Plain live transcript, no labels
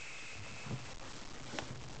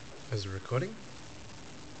Is it recording?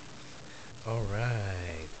 All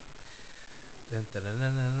right. Dun, dun, dun,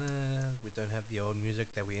 dun, dun, dun. We don't have the old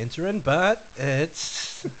music that we enter in, but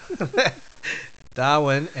it's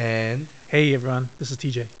Darwin and Hey everyone, this is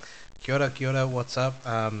TJ. Kia ora, what's up?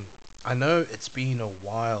 I know it's been a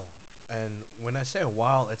while, and when I say a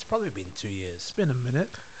while, it's probably been 2 years, It's been a minute.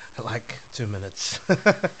 like 2 minutes.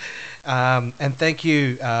 And thank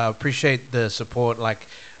you, appreciate the support.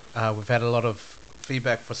 We've had a lot of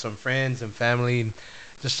feedback for some friends and family,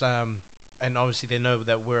 just and obviously they know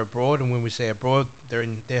that we're abroad, and when we say abroad, they're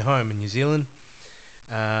in their home in New Zealand.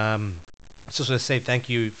 Just want to say thank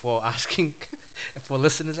you for asking, for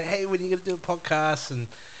listening. Say, hey, when are you gonna do a podcast? And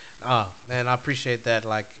man, I appreciate that.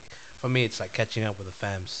 Like for me, it's like catching up with the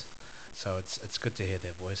fams, so it's good to hear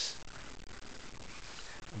their voice.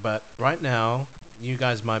 But right now, you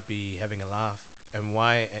guys might be having a laugh, and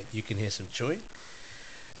why you can hear some chewing.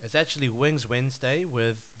 It's actually Wings Wednesday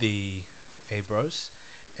with the A Bros,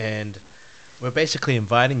 and we're basically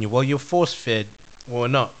inviting you. Well, you're force fed. Well,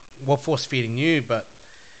 not. We're force feeding you, but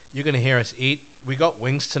you're gonna hear us eat. We got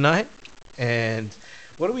wings tonight, and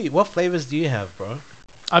What flavors do you have, bro?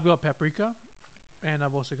 I've got paprika, and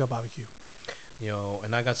I've also got barbecue.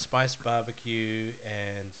 And I got spiced barbecue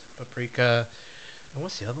and paprika. And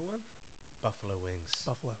what's the other one? Buffalo wings.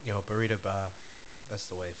 Buffalo. Burrito bar. That's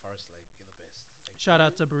the way. Forest Lake, you're the best. Thank Shout you.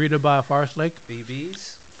 out to Burrito Bar Forest Lake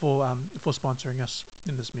BBs. for sponsoring us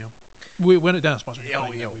in this meal. We're not sponsoring.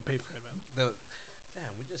 Yo. We paid for it, man.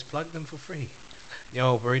 Damn, we just plugged them for free.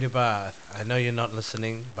 Yo, Burrito Bar, I know you're not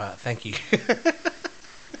listening, but thank you.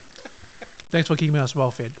 Thanks for keeping us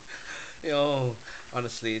well fed. Yo,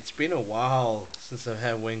 honestly, it's been a while since I've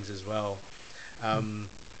had wings as well.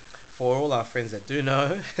 For all our friends that do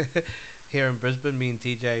know, here in Brisbane, me and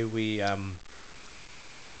TJ,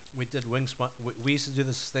 we did wings. We used to do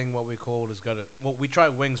this thing. What we called is we tried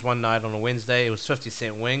wings one night on a Wednesday. It was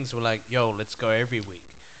 50-cent wings. We're like, yo, let's go every week.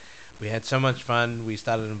 We had so much fun. We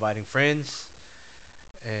started inviting friends,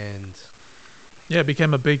 and Yeah, it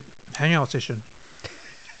became a big hangout session.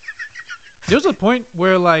 There was a point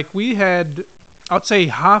where like we had, I'd say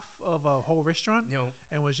half of a whole restaurant,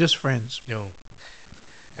 and was just friends.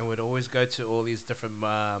 And we'd always go to all these different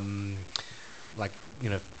like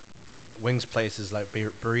wings places like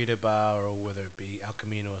Burrito Bar, or whether it be El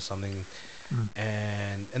Camino or something.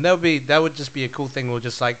 And that would just be a cool thing. We'll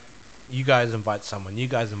just like, you guys invite someone,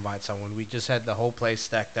 we just had the whole place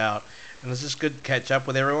stacked out, and it was just good to catch up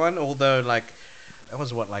with everyone. Although like that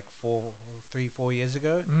was what, like 4 years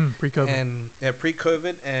ago. Pre-COVID. And yeah,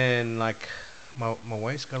 pre-COVID, and like my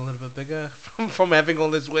waist got a little bit bigger from having all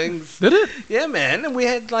those wings. Did it? Yeah, man. And we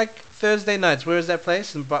had like Thursday nights. Where is that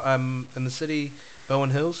place in the city, Bowen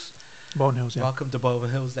Hills? Bowen Hills, yeah. Welcome to Bowen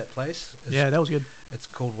Hills. That place. Yeah, that was good. It's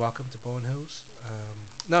called Welcome to Bowen Hills.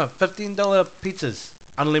 No, $15 pizzas,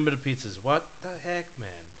 unlimited pizzas. What the heck,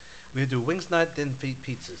 man? We do wings night, then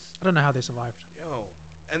pizzas. I don't know how they survived.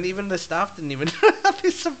 And even the staff didn't even know how they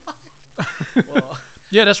survived. Well,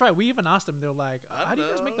 yeah, that's right. We even asked them. They're like, I "How do you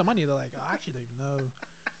guys know. make the money?" They're like, "I actually don't even know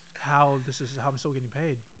how I'm still getting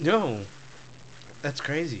paid." That's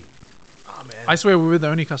crazy. Oh man. I swear we were the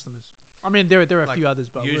only customers. I mean, there are a Like few others,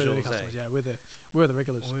 but we're the only usuals, customers. eh? Yeah, we're the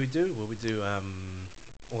regulars. What we do.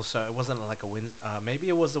 Also, it wasn't like a Wednesday. Maybe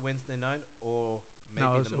it was the Wednesday night, or maybe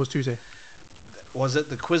No, it was Tuesday. was it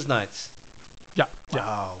the quiz nights? Yeah, yeah.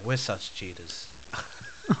 Wow, we're such cheaters.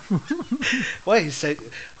 Wait, he said,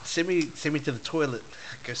 send me to the toilet.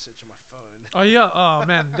 Go search on my phone. Oh yeah. Oh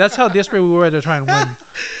man, that's how desperate we were to try and win,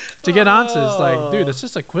 to get answers. Like, dude, it's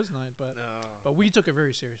just a quiz night, but No, we took it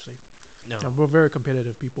very seriously. no. And we're very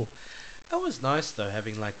competitive people. That was nice though,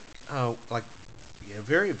 having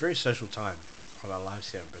very very social time of our lives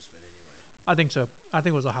here in Brisbane. Anyway. I think so. I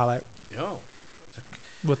think it was a highlight Yo,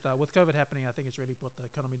 with COVID happening. I think it's really put the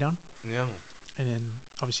economy down, yo, and then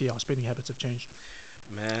obviously our spending habits have changed.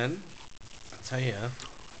 man. I tell you,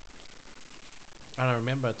 I don't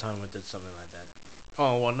remember a time we did something like that.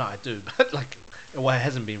 Oh well, no, I do, but like, well, it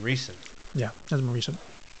hasn't been recent. Yeah, hasn't been recent.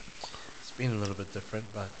 It's been a little bit different,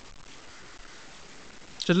 but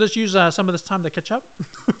So let's use some of this time to catch up.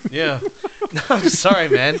 yeah. No, I'm sorry,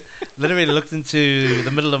 man. Literally looked into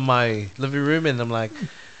the middle of my living room, and I'm like,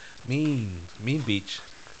 mean beach.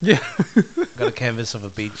 Yeah. Got a canvas of a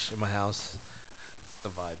beach in my house. The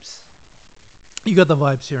vibes. You got the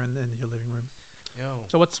vibes here in your living room. Yo,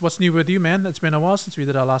 So what's new with you, man? It's been a while since we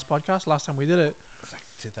did our last podcast. Last time we did it, it's like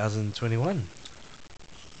 2021.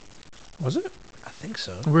 was it? I think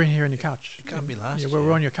so. We're in here on your couch. It can't be last Yeah, year.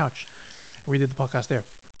 we're on your couch. We did the podcast there.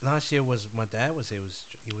 Last year was my dad was here.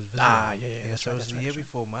 He was visiting. Yeah, that's So right, it was that's the right, year that's right.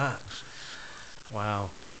 before March. Wow.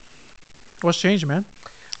 What's changed, man?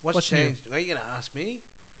 What's changed? New? Are you gonna ask me?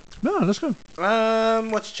 No, let's go.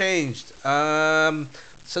 What's changed?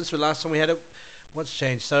 Since the last time we had it, what's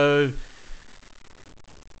changed? So,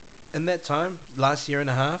 in that time, last year and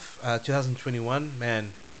a half, 2021,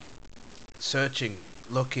 man, searching,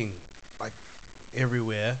 looking, like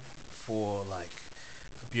everywhere for like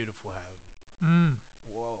a beautiful home.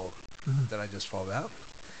 Whoa, did I just fall out?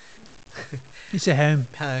 It's a home.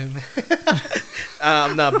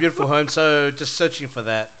 No, beautiful home. So just searching for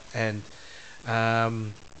that, and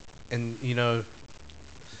you know,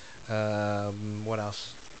 what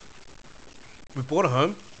else? We bought a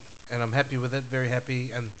home, and I'm happy with it. Very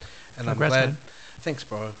happy, and Congrats, I'm glad. Man. Thanks,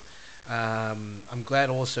 bro. I'm glad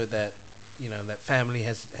also that that family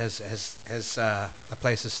has a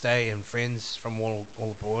place to stay and friends from all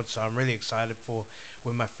abroad. So I'm really excited for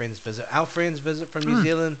when my friends visit. Our friends visit from New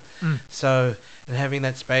Zealand. So and having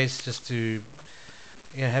that space just to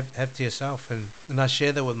have to yourself, and I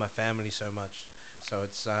share that with my family so much. So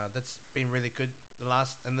it's that's been really good.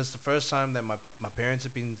 And this is the first time that my parents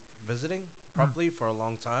have been visiting properly for a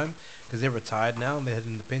long time, because they're retired now and they're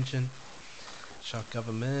heading to pension. Shock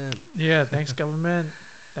government. Yeah, thanks government.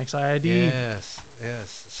 Thanks IID.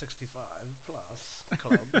 Yes, 65 plus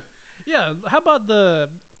club. Yeah, how about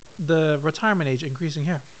the retirement age increasing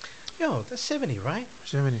here? Yo, that's 70, right?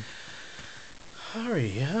 70.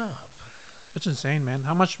 Hurry up. It's insane, man.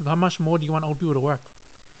 How much more do you want old people to work?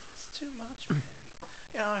 It's too much, man.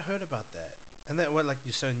 Yeah, I heard about that. And that like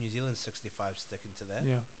you saw in New Zealand, 65 sticking to that.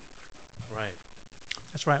 Yeah. Right.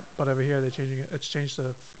 That's right. But over here they're changing it. It's changed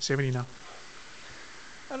to 70 now.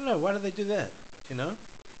 I don't know. Why do they do that?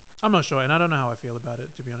 I'm not sure, and I don't know how I feel about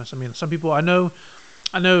it, to be honest. I mean, some people I know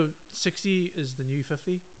 60 is the new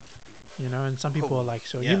 50, and some people are like,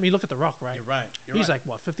 so you look at The Rock, right? You're right. He's like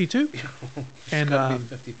what, 52? And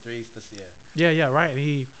 53 this year. Yeah, right.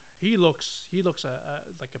 And he looks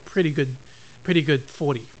like a pretty good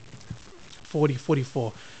 40,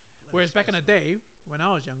 44. Whereas back in the day, when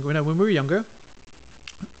I was younger, when we were younger,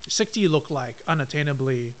 60 looked like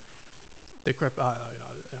unattainably decrepit.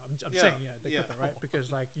 I'm saying decrepit, right?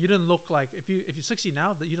 Because like you didn't look like if you're 60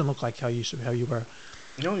 now, that you don't look like how you were.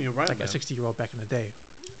 No, you're right. Like man. A 60-year-old back in the day.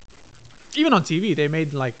 Even on TV, they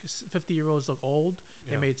made like 50-year-olds look old.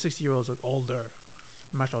 They made 60-year-olds look older,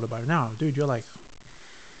 much older. By now, dude, you're like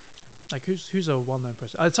who's a well-known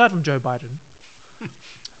person aside from Joe Biden?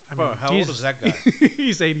 Bro, how old is that guy?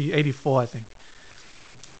 He's 84, I think.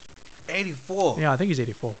 84. Yeah, I think he's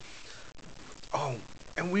 84. Oh.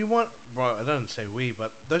 And bro, I don't say we,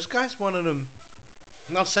 but those guys wanted him.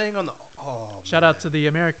 I'm not saying on the. Oh, shout out to the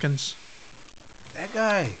Americans. That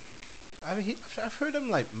guy. I mean, I've heard him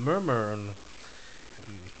like murmur and.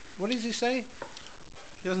 What does he say?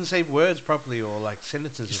 He doesn't say words properly or like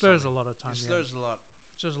sentences. He slurs a lot of times. He slurs a lot.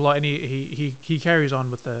 Slurs a lot, and he carries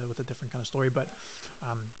on with a different kind of story. But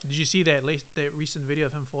did you see that recent video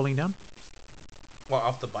of him falling down? What,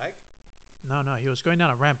 off the bike? No, he was going down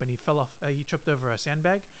a ramp and he fell off. He tripped over a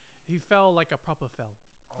sandbag. He fell like a proper fell,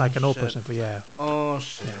 like an old person. But yeah. Oh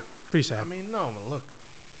shit. Yeah, pretty sad. I mean, no, look,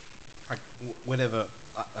 like whatever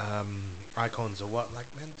icons or what, like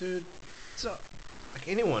man, dude, so like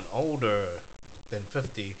anyone older than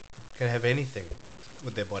 50 can have anything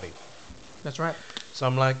with their body. That's right. So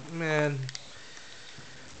I'm like, man,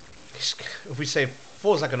 if we say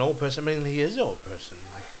falls like an old person, I mean he is an old person.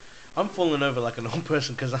 Like I'm falling over like an old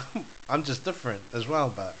person because I'm just different as well.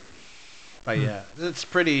 But yeah, it's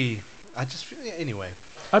pretty. I just feel anyway.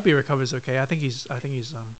 I hope he recovers okay. I think he's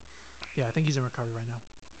in recovery right now.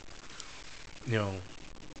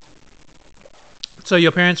 So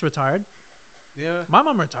your parents retired? Yeah. My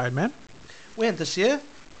mom retired, man. When, this year?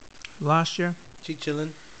 Last year. She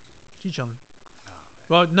chilling? She's chilling. Oh,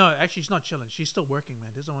 well, no, actually she's not chilling. She's still working,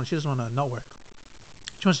 man. She doesn't want to not work.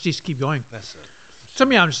 She wants to just keep going. That's it. To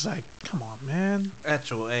me, I'm just like, come on, man.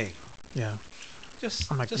 Actual A. Yeah.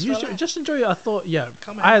 I'm like, just enjoy it. I thought, yeah.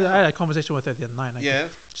 I had a conversation with her the other night. Like, yeah.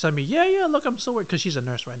 She said to me, yeah, look, I'm still working. Because she's a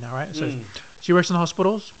nurse right now, right? So she works in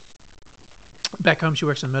hospitals. Back home, she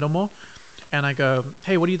works in Middlemore. And I go,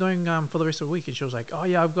 hey, what are you doing for the rest of the week? And she was like, oh,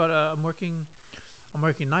 yeah, I'm working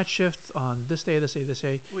night shift on this day.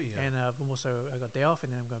 Oh, yeah. And I got day off,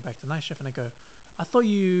 and then I'm going back to night shift. And I go, I thought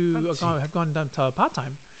you have gone down to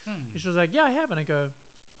part-time. And she was like, yeah, I have. And I go,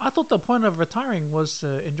 I thought the point of retiring was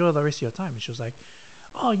to enjoy the rest of your time. And she was like,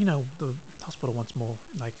 oh, the hospital wants more.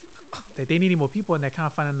 Like, they need more people, and they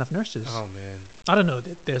can't find enough nurses. Oh, man. I don't know.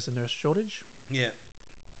 There's a nurse shortage. Yeah.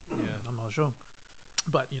 I'm not sure.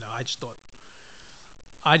 But,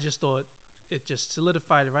 I just thought it just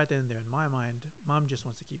solidified right then and there in my mind. Mom just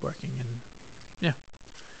wants to keep working. And, yeah.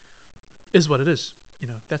 Is what it is.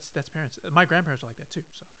 that's parents. My grandparents were like that too.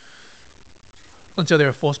 So until they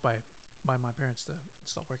were forced by my parents to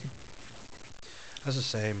stop working. That's the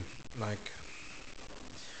same. Like,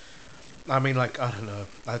 I mean, like, I don't know,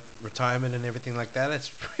 like retirement and everything like that. It's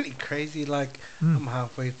pretty crazy. Like, I'm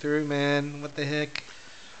halfway through, man. What the heck?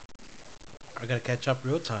 I gotta catch up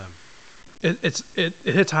real time. It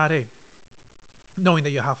hits hard, eh? Knowing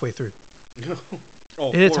that you're halfway through.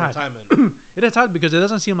 Oh, It hits for hard. retirement. It hits hard because it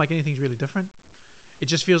doesn't seem like anything's really different. It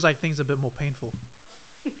just feels like things are a bit more painful.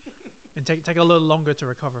 And take a little longer to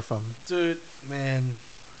recover from. Dude, man,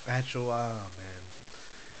 actual,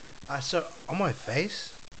 man. So on my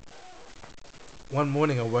face, one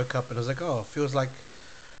morning I woke up and I was like, oh, it feels like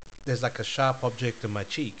there's like a sharp object in my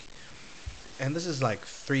cheek. And this is like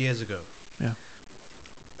 3 years ago. Yeah.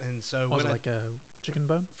 And so Was when it like a chicken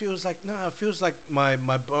bone? it feels like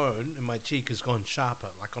my bone in my cheek has gone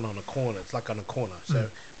sharper, like on a corner. It's like on a corner. So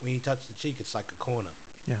when you touch the cheek, it's like a corner.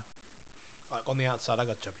 Yeah. Like on the outside, I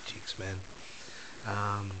got chubby cheeks, man.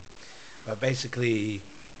 But basically,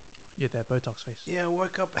 You had that Botox face. yeah, I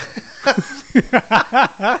woke up.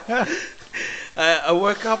 I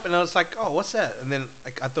woke up and I was like, "Oh, what's that?" And then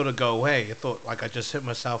like I thought it'd go away. I thought like I just hit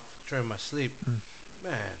myself during my sleep.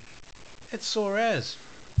 Man, it's sore as.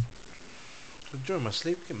 During my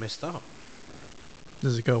sleep, get messed up.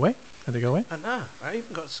 Does it go away? Did it go away? I know. I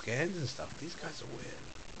even got scans and stuff. These guys are weird.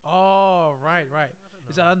 Oh, right. I don't know.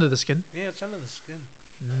 Is that under the skin? Yeah, it's under the skin.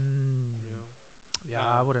 Mm. You know? Yeah,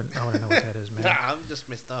 I wouldn't know what that is, man. Nah, I'm just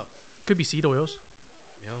messed up. Could be seed oils.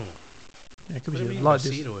 Yo, Yeah, it could what do be you a mean lot by of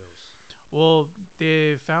seed oils? Well,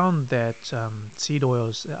 they found that seed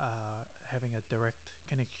oils are having a direct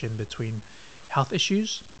connection between health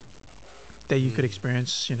issues that you could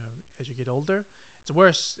experience, as you get older. It's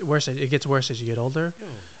worse. It gets worse as you get older.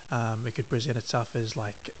 It could present itself as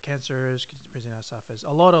like cancers. Could present itself as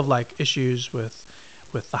a lot of like issues with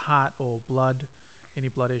the heart or blood, any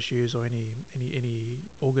blood issues or any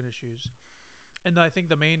organ issues. And I think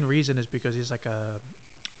the main reason is because it's like an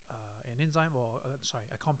enzyme or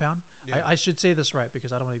a compound. Yeah. I should say this right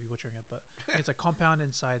because I don't want to be butchering it, but it's a compound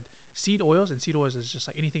inside seed oils, and seed oils is just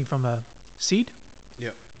like anything from a seed.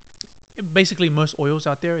 Yeah. Basically, most oils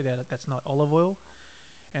out there that's not olive oil,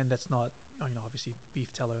 and that's not obviously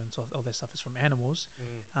beef tallow and so all that stuff is from animals.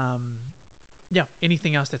 Yeah,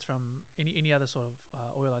 anything else that's from any other sort of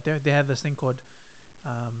oil out there, they have this thing called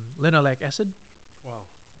linoleic acid. Wow.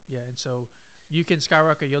 Yeah, and so you can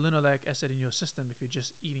skyrocket your linoleic acid in your system if you're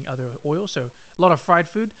just eating other oil. So a lot of fried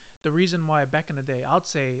food. The reason why back in the day,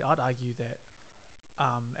 I'd argue that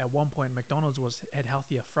at one point McDonald's had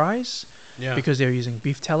healthier fries because they were using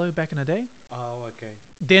beef tallow back in the day. Oh, okay.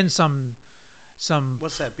 Then some.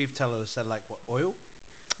 What's that beef tallow? Is that like what, oil?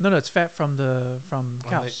 No, it's fat from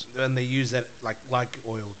cows. And they use that like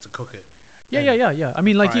oil to cook it. Yeah. I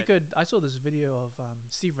mean, like you fried. could. I saw this video of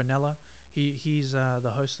Steve Ranella. He's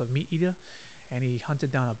the host of Meat Eater, and he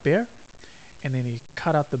hunted down a bear, and then he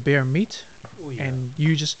cut out the bear meat, and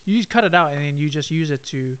you just cut it out, and then you just use it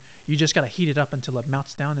to. You just gotta heat it up until it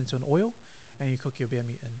melts down into an oil, and you cook your bear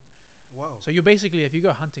meat in. Wow. So you basically, if you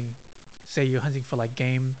go hunting, say you're hunting for like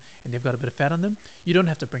game, and they've got a bit of fat on them, you don't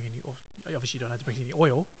have to bring any. Obviously, you don't have to bring any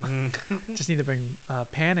oil. Just need to bring a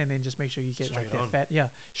pan, and then just make sure you get Straight like their on. fat. Yeah,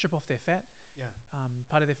 strip off their fat. Yeah.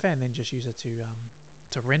 Part of their fat, and then just use it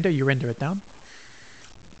to render. You render it down,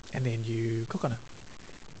 and then you cook on it.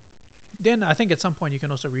 Then I think at some point you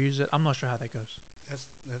can also reuse it. I'm not sure how that goes.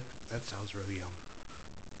 That sounds really yum.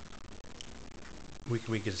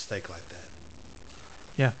 We get a steak like that.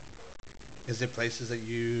 Yeah. Is there places that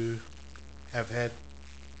you have had?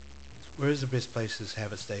 Where is the best places to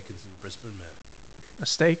have a steak in Brisbane, man? A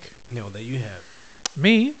steak. No, that you have.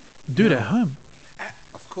 Me, do it Yeah. at home.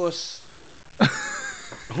 Of course.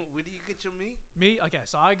 Where do you get your meat? Me, okay.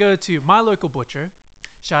 So I go to my local butcher.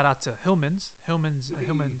 Shout out to Hillman's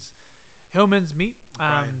meat.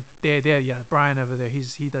 Brian. Yeah, Brian over there.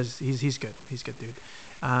 He's good. He's good, dude.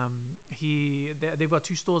 They've got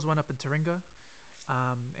two stores, one up in Taringa,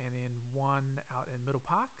 and then one out in Middle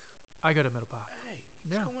Park. I go to Middle Park. Hey,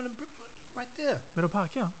 Yeah. going in right there. Middle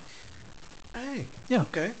Park, yeah. Hey. Yeah.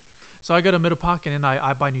 Okay. So I go to Middle Park, and then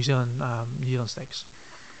I buy New Zealand steaks.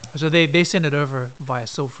 So they send it over via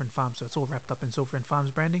Silver and Farms, so it's all wrapped up in Silver and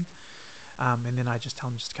Farms branding. And then I just tell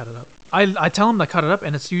them just to cut it up. I tell them to cut it up,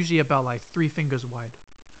 and it's usually about like 3 fingers wide.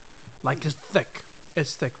 Like it's thick.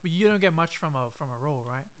 It's thick, but you don't get much from a roll,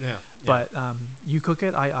 right? Yeah. But you cook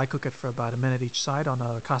it. I cook it for about a minute each side on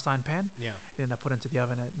a cast iron pan. Yeah. Then I put it into the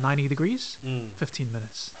oven at 90 degrees. 15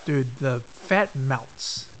 minutes. Dude, the fat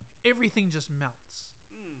melts. Everything just melts.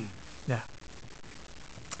 Yeah.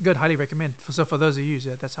 Good. Highly recommend. So for those of you,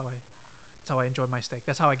 that's how That's how I enjoy my steak.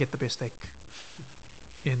 That's how I get the best steak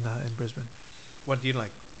in Brisbane. What do you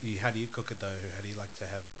like? How do you cook it though? How do you like to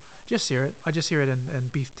have? Just sear it. I just sear it in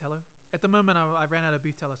beef tallow. At the moment, I ran out of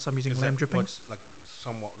beef tallow, so I'm using Is lamb that drippings. like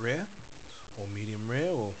somewhat rare, or medium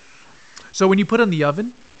rare, or? So when you put it in the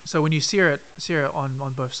oven, so when you sear it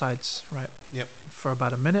on both sides, right? Yep. For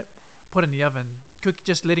about a minute, put it in the oven. Cook,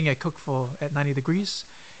 just letting it cook at 90 degrees.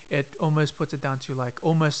 It almost puts it down to like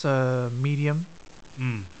almost a medium.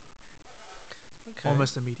 Okay.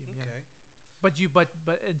 Almost a medium. Yeah. Okay.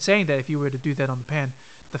 But in saying that, if you were to do that on the pan,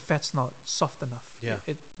 the fat's not soft enough. Yeah.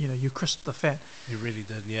 You crisp the fat. You really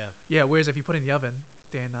did, yeah. Yeah. Whereas if you put it in the oven,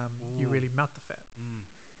 then you really melt the fat.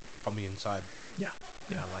 From the inside. Yeah.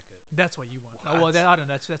 Yeah, I like it. That's what you want. What? Oh, well, I don't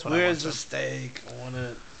know. That's what I want. Where's the steak? I want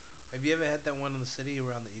it. Have you ever had that one in the city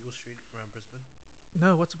around the Eagle Street around Brisbane?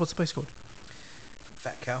 No, what's the place called?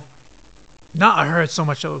 Fat Cow. No, I heard so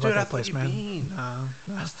much about Dude, that place, man. Been. No.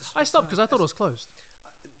 That's I stopped because I thought it was closed.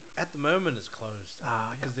 At the moment, it's closed.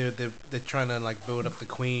 Ah, because they're trying to like build up the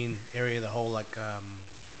Queen area, the whole like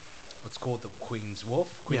what's called the Queen's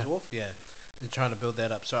Wharf. Queen's Wharf, yeah. They're trying to build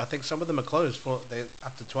that up. So I think some of them are closed for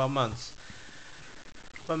up to 12 months.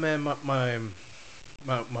 But man, my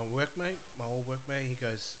workmate, my old workmate, he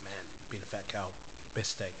goes, man, being a Fat Cow,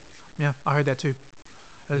 best steak. Yeah, I heard that too.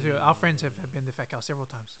 Our friends have been to Fat Cow several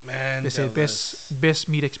times. Man, They say best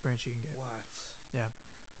meat experience you can get. What? Yeah.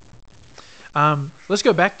 Let's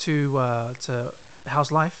go back to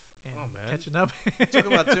how's life and catching up. Talk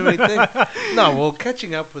about too many things. No, well,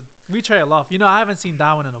 catching up with. We trail off. I haven't seen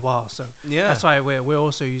Darwin in a while, so Yeah. that's why we're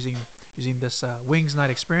also using this Wings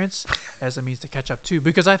Night experience as a means to catch up too.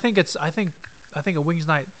 Because I think a Wings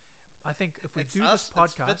Night. I think if we It's do us, this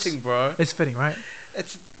podcast, it's fitting, bro. It's fitting, right?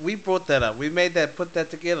 We brought that up. We put that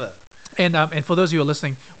together. And for those of you who are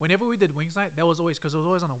listening, whenever we did Wings Night, that was always because it was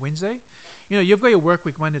always on a Wednesday. You've got your work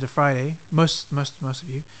week Monday to Friday. Most of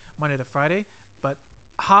you Monday to Friday, but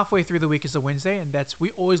halfway through the week is a Wednesday, and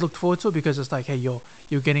we always looked forward to it because it's like, hey, you're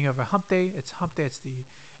getting over hump day. It's hump day.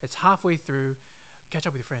 It's halfway through. Catch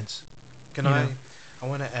up with your friends. I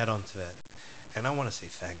want to add on to that, and I want to say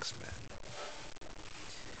thanks, man.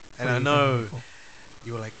 And I know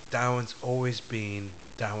you were like, Darwin's always been,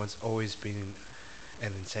 and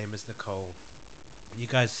then same as Nicole. You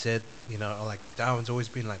guys said, like Darwin's always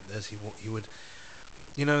been like this. He would,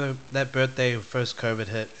 that birthday first COVID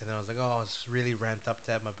hit, and then I was like, oh, it's really ramped up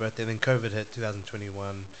to have my birthday. And then COVID hit,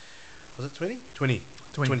 2021. Was it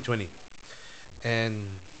 2020. And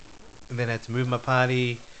then I had to move my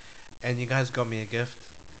party, and you guys got me a gift.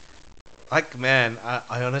 Like, man,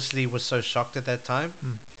 I honestly was so shocked at that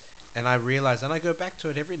time. And I realized, and I go back to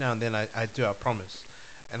it every now and then. I promise.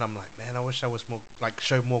 And I'm like, man, I wish I was more, like,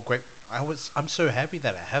 show more great. I'm so happy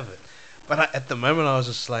that I have it. But at the moment, I was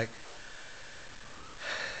just like,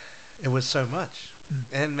 it was so much.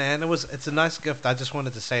 And man, it's a nice gift. I just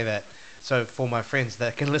wanted to say that. So for my friends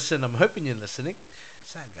that can listen, I'm hoping you're listening.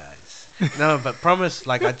 Sad guys. No, but promise,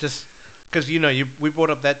 like, because we brought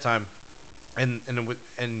up that time, and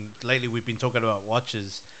lately we've been talking about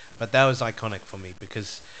watches, but that was iconic for me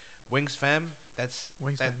because Wings Fam,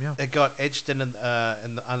 yeah. It got etched in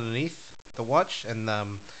the underneath the watch, and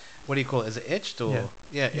what do you call it? Is it etched or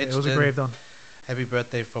yeah etched? It was engraved on. Happy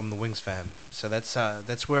birthday from the Wings Fam. So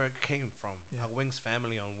that's where it came from. Yeah. Our Wings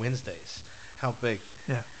family on Wednesdays. How big?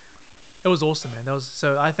 Yeah. It was awesome, man.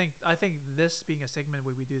 I think this being a segment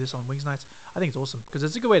where we do this on Wings Nights, I think it's awesome because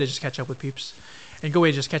it's a good way to just catch up with peeps, and a good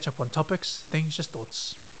way to just catch up on topics, things, just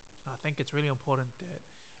thoughts. I think it's really important that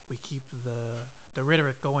we keep the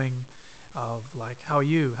rhetoric going of like, how are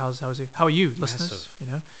you? How are you, listeners?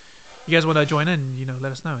 Massive. You guys want to join in?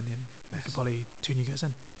 Let us know, and then we can probably tune you guys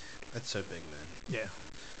in. That's so big, man. Yeah.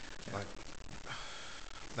 Like,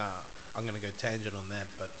 I'm gonna go tangent on that,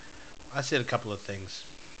 but I said a couple of things.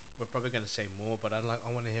 We're probably going to say more, but I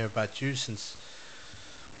want to hear about you since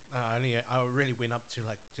I really went up to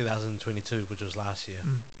like 2022, which was last year.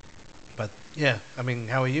 But yeah, I mean,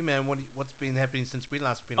 how are you, man? What's been happening since we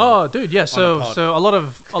last been? Oh, dude, yeah. So a lot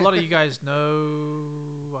of you guys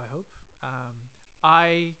know, I hope.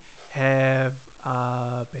 I have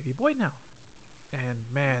a baby boy now,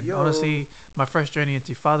 and man, honestly, my first journey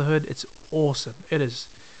into fatherhood, it's awesome. It is.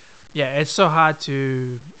 Yeah, it's so hard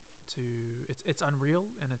it's unreal,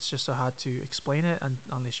 and it's just so hard to explain it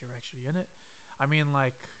unless you're actually in it. I mean,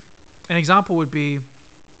 like, an example would be,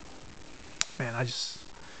 man, I just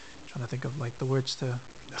trying to think of like the words to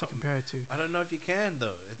compare it to. I don't know if you can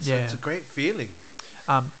though. It's a great feeling.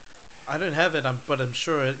 I don't have it, but I'm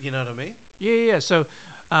sure you know what I mean. Yeah. So,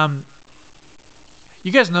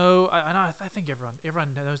 you guys know, I think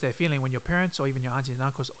everyone knows that feeling when your parents or even your aunties and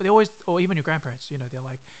uncles, they always, or even your grandparents, they're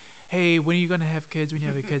like, hey, when are you gonna have kids? When you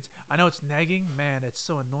have kids? I know it's nagging, man. It's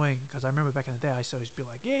so annoying because I remember back in the day, I used to always be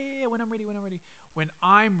like, yeah, when I'm ready, when I'm ready, when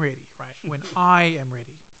I'm ready, right? When I am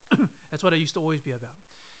ready. That's what I used to always be about,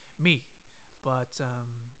 me. But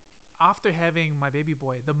after having my baby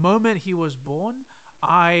boy, the moment he was born,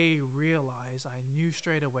 I realized, I knew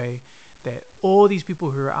straight away that all these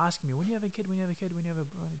people who are asking me, when you have a kid, when you have a kid, when you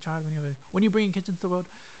have a child, when you bring kids into the world,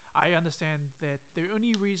 I understand that the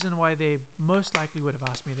only reason why they most likely would have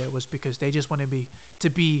asked me that was because they just want to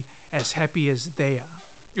be as happy as they are.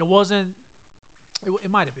 It wasn't.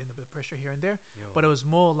 It might have been a bit of pressure here and there, Yo. but it was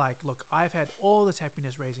more like, look, I've had all this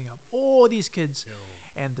happiness raising up all these kids, Yo.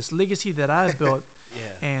 and this legacy that I've built,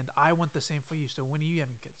 Yeah. and I want the same for you. So when are you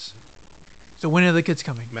having kids? So when are the kids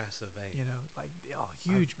coming? Massive, eh? You know, like, oh,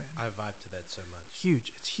 huge, man. I vibe to that so much.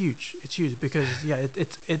 Huge. It's huge. It's huge because yeah,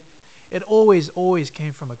 it always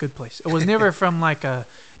came from a good place. It was never from like a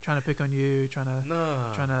trying to pick on you, trying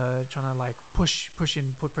to like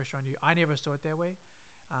put pressure on you. I never saw it that way.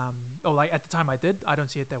 Like at the time I did. I don't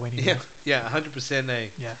see it that way anymore. Yeah,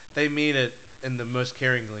 100%. Yeah. They mean it in the most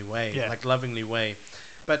caringly way, Yeah. like lovingly way,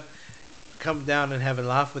 but come down and have a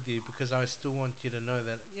laugh with you because I still want you to know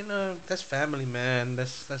that that's family, man.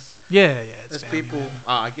 That's Yeah. It's There's family, people. man.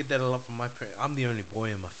 I get that a lot from my parents. I'm the only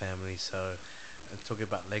boy in my family, so and talking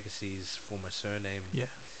about legacies for my surname. Yeah.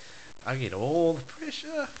 I get all the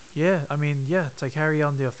pressure. Yeah, I mean, yeah, to carry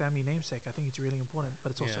on their family namesake, I think it's really important.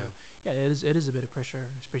 But it's also, it is a bit of pressure,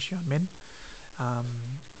 especially on men.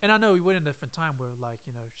 And I know we were in a different time where, like,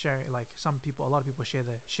 sharing, like a lot of people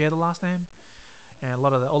share the last name, and a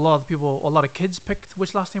lot of kids picked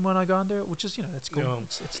which last name want to go under, which is that's cool. Yeah.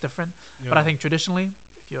 It's different. Yeah. But I think traditionally,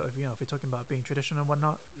 if you're talking about being traditional and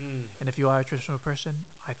whatnot, and if you are a traditional person,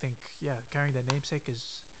 I think carrying that namesake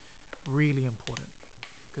is really important.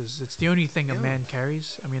 Because it's the only thing a man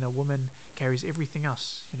carries. I mean, a woman carries everything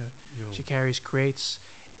else. She creates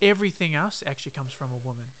everything else. Actually, comes from a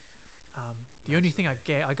woman. The only thing a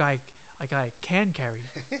guy can carry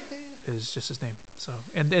is just his name. So,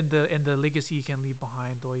 and the legacy he can leave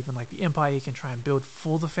behind, or even like the empire he can try and build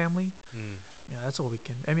for the family. That's all we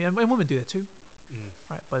can. I mean, and women do that too,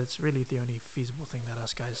 right? But it's really the only feasible thing that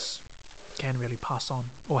us guys can really pass on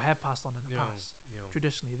or have passed on in the past.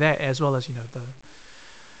 Traditionally, that as well as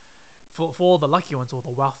for all the lucky ones, all the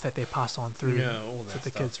wealth that they pass on through to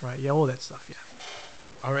the kids, right? Yeah, all that stuff. Yeah.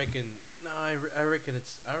 I reckon. No, I reckon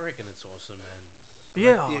it's awesome, man. But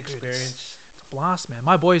yeah, the dude, experience. it's a blast, man.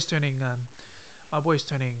 My boy's turning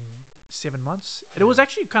 7 months. It was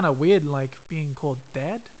actually kind of weird, like being called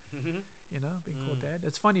dad. Being called dad.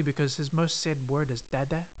 It's funny because his most said word is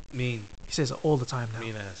dada. Mean. He says it all the time now.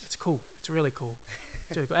 Mean ass. It's cool. It's really cool.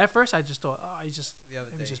 It's really cool. At first, I just thought, he's just The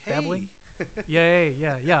other day, he's just "Hey." babbling.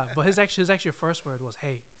 Yeah. But his first word was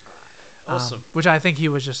hey. Awesome. Which I think he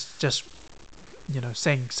was just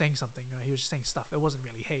saying something. He was just saying stuff. It wasn't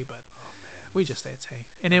really hey, but we just say it's hey.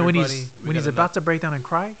 And then when he's about to break down and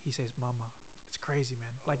cry, he says mama. It's crazy,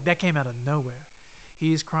 man. Like that came out of nowhere.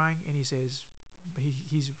 He's crying and he says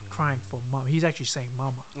he's crying for mom. He's actually saying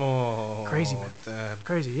mama. Oh, crazy, man. Damn.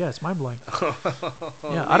 Crazy. Yeah, it's mind blowing.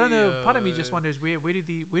 Yeah, I don't know. Part of me just wonders where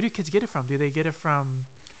do kids get it from? Do they get it from?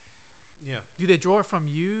 Yeah. Do they draw it from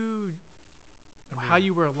you? How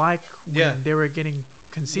you were like when they were getting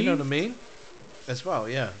conceived? You know what I mean? As well,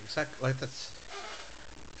 yeah. Exactly. Like it's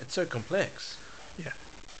so complex.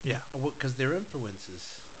 Yeah. Because they're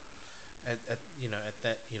influences at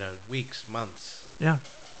that weeks, months. Yeah.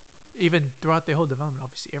 Even throughout their whole development,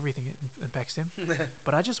 obviously everything impacts them.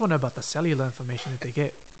 But I just wonder about the cellular information that they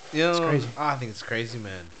get. It's crazy. I think it's crazy,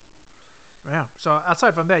 man. Yeah. So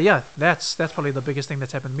aside from that, that's probably the biggest thing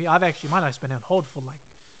that's happened to me. My life's been on hold for like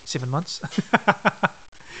 7 months.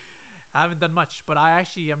 I haven't done much, but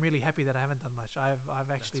I'm really happy that I haven't done much. I've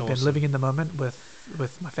actually been awesome. living in the moment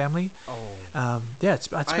with my family. Oh. It's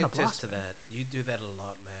been a I blast. attest to that. You do that a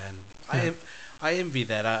lot, man. Yeah. I envy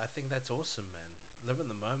that. I think that's awesome, man. Live in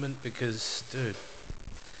the moment because, dude,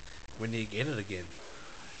 when do you get it again?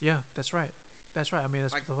 Yeah, that's right. I mean,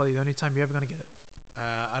 that's probably the only time you're ever gonna get it.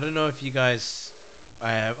 I don't know if you guys.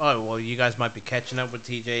 You guys might be catching up with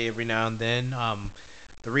TJ every now and then.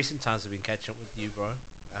 The recent times I've been catching up with you, bro.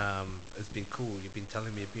 It's been cool. You've been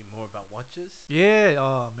telling me a bit more about watches. Yeah.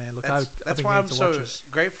 Oh man, look, that's why I'm so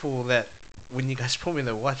grateful that when you guys put me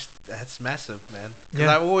the watch, that's massive, man.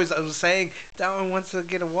 Because I was saying, Darwin wants to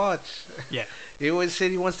get a watch. Yeah. He always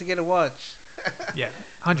said he wants to get a watch. Yeah,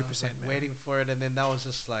 100%, man. Waiting for it, and then that was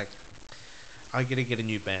just like, I gotta get a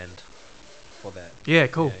new band for that. Yeah,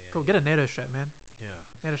 cool. Cool. Get a NATO strap, man. Yeah.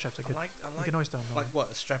 NATO straps are good. I You like can always throw them on. like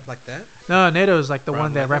what, a strap like that? No, NATO is like the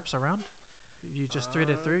one that leather? wraps around. You just thread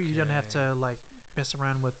it through. You don't have to like mess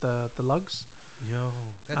around with the lugs. Yo,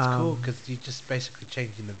 that's cool because you're just basically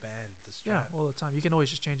changing the band, the Yeah, strap. all the time. You can always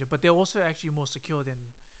just change it, but they're also actually more secure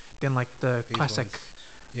than like the These classic ones.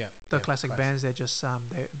 Yeah, classic bands. They're just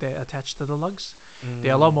they're attached to the lugs.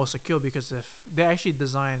 They're a Mm. lot more secure because if they're actually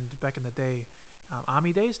designed back in the day,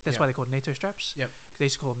 army days. That's why Yeah. they called NATO straps. Yep. They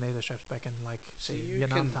used to call them NATO straps back in like So say you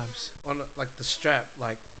Vietnam can- times. On like the strap,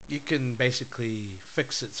 like you can basically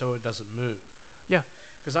fix it so it doesn't move. Yeah.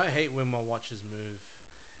 Because I hate when my watches move,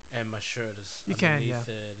 and my shirt is You can, underneath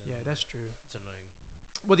it. And Yeah, that's true. it's annoying.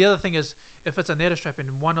 Well, the other thing is if it's a NATO strap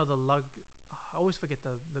and one of the lug, I always forget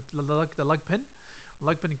the lug pin.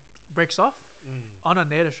 Lug pin breaks off. Mm. On a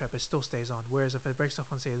NATO strap, it still stays on. Whereas if it breaks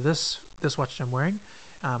off on say this watch I'm wearing,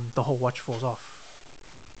 the whole watch falls off.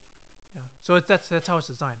 Yeah. So that's how it's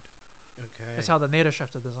designed. Okay. That's how the NATO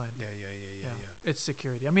straps are designed. Yeah. It's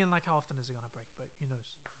security. I mean, like how often is it gonna break? But who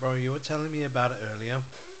knows? Bro, you were telling me about it earlier.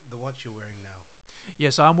 The watch you're wearing now. Yeah.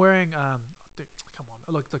 So I'm wearing dude, come on,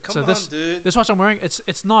 look. Come So on, this dude. this watch I'm wearing,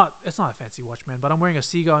 it's not a fancy watch, man. But I'm wearing a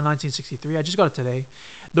Seagull 1963. I just got it today.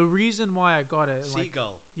 The reason why I got it, like,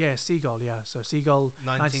 Seagull. yeah, Seagull, yeah. So Seagull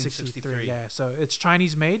 1963, 1963. yeah. So it's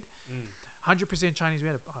Chinese made. Mm. 100% Chinese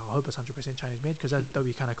made. I hope it's 100% Chinese made because that'd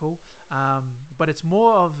be kind of cool. But it's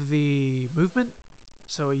more of the movement.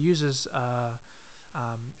 So it uses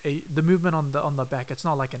the movement on the back. It's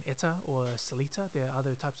not like an ETA or a Selita. There are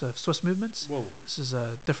other types of Swiss movements. Whoa. This is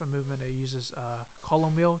a different movement. It uses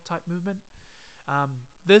column wheel type movement.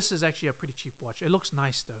 This is actually a pretty cheap watch. It looks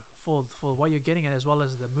nice though for what you're getting, and as well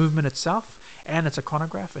as the movement itself. And it's a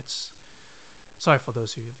chronograph. It's sorry for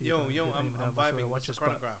those who. Yo, I'm vibing. What's watches, the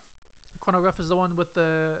chronograph? Chronograph is the one with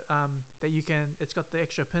the that you can. It's got the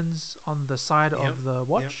extra pins on the side of the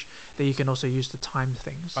watch that you can also use to time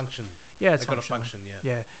things. Function. Yeah, it's They got a functional. function, yeah.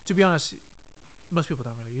 Yeah. To be honest, most people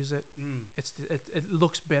don't really use it. Mm. It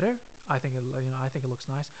looks better. I think it looks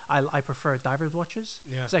nice. I prefer divers watches.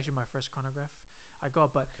 Yeah. It's actually my first chronograph I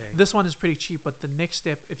got, but Okay. this one is pretty cheap. But the next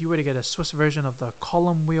step, if you were to get a Swiss version of the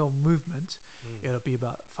column wheel movement, Mm. it'll be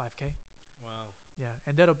about 5K. Wow. Yeah,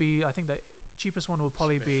 and that'll be, I think the cheapest one will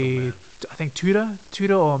probably Special, be, man. I think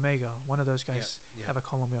Tudor or Omega. One of those guys Yeah. have a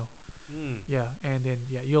column wheel. Mm. Yeah, and then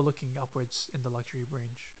you're looking upwards in the luxury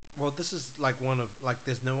range. Well, this is like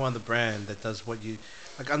there's no other brand that does what you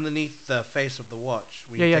like underneath the face of the watch.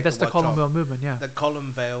 When you Yeah, take that's the watch column off, wheel movement. Yeah, The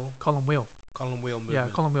column veil, column wheel. column wheel movement.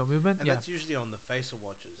 Yeah, column wheel movement. And Yeah, that's usually on the face of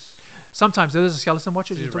watches. sometimes there is a skeleton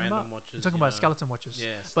watches These you're talking random about. watches, You're talking you about know. skeleton watches.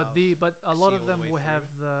 Yeah. But a lot see of all the them way will through.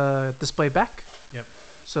 have the display back. Yep.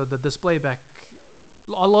 So the display back,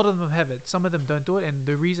 a lot of them have it. Some of them don't do it, and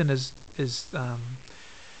the reason is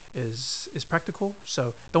practical.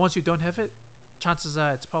 So the ones who don't have it, chances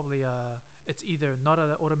are it's probably it's either not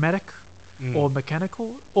an automatic Mm. or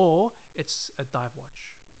mechanical, or it's a dive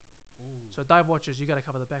watch. Ooh. So dive watches, you got to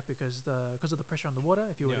cover the back because of the pressure on the water.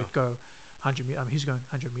 If you were Yeah. to go 100 meters, he's going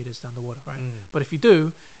 100 meters down the water, right? Mm. But if you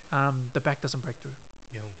do, the back doesn't break through.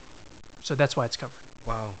 Yo. So that's why it's covered.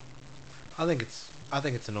 Wow. I think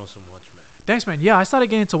it's an awesome watch, man. Thanks, man. Yeah, I started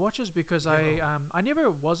getting into watches because I never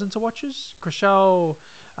was into watches. Chriselle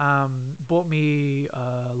bought me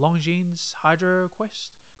Longines Hydro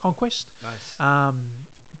Conquest. Nice.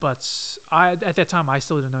 But at that time I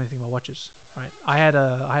still didn't know anything about watches. Right. I had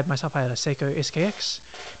a Seiko SKX.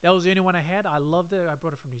 That was the only one I had. I loved it. I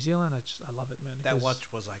brought it from New Zealand. I love it, man. That Because-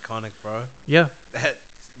 watch was iconic, bro. Yeah. That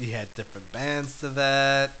you had different bands to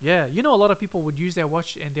that. Yeah, you know, a lot of people would use their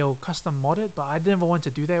watch and they'll custom mod it, but I never wanted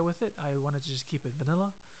to do that with it. I wanted to just keep it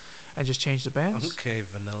vanilla and just change the bands. Okay,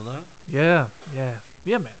 vanilla. Yeah,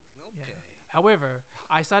 man. Okay. Yeah. However,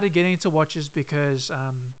 I started getting into watches because,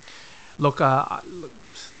 look,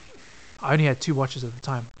 I only had 2 watches at the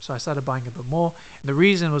time, so I started buying a bit more. And the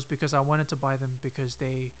reason was because I wanted to buy them because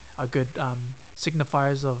they are good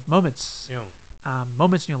signifiers of moments, Yo.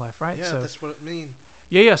 moments in your life, right? Yeah, So that's what it means.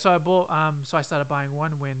 yeah. So I bought. So I started buying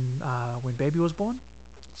one when baby was born.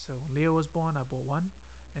 So when Leo was born, I bought one,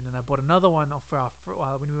 and then I bought another one for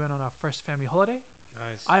when we went on our first family holiday.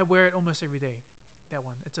 Nice. I wear it almost every day. That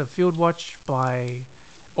one. It's a field watch by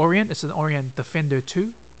Orient. It's an Orient Defender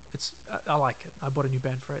 2. I like it. I bought a new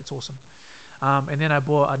band for it. It's awesome. And then I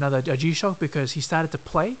bought a G-Shock because he started to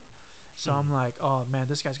play. So I'm like, oh man,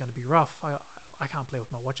 this guy's gonna be rough. I can't play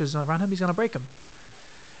with my watches around him. He's gonna break them.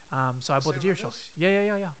 So I bought the Same like G-Shock. this?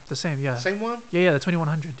 Yeah. The same. Yeah. Same one? Yeah. The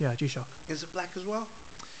 2100. Yeah, G-Shock. Is it black as well?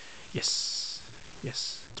 Yes.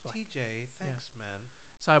 It's black. TJ, thanks, man.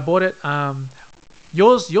 So I bought it.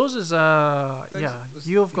 Yours is Thanks. yeah. This-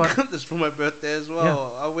 You've got this for my birthday as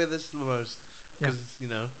well. I wear this the most because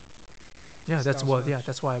that's Sounds what nice.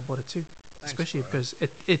 that's why I bought it too. Thanks, Especially bro.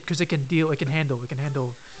 because it can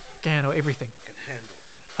handle can handle everything. Can handle.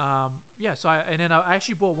 Yeah. So I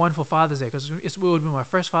actually bought one for Father's Day because it would be my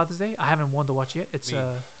first Father's Day. I haven't worn the watch yet. It's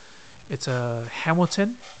a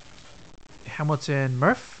Hamilton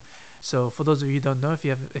Murph. So for those of you who don't know,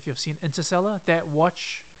 if you've seen Interstellar, that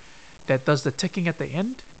watch that does the ticking at the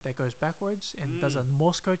end that goes backwards and does a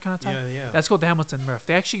Morse code kind of type. Yeah. That's called the Hamilton Murph.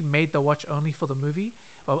 They actually made the watch only for the movie.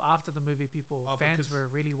 Well, after the movie, fans were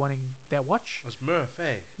really wanting that watch. It was Murph,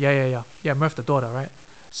 eh? Yeah. Murph the daughter, right?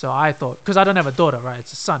 So I thought, because I don't have a daughter, right?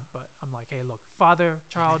 It's a son, but I'm like, hey, look,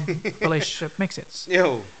 father-child relationship makes sense.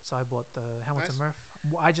 Yo. So I bought the Hamilton Murph.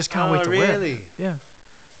 I just can't wait to wear it. Yeah.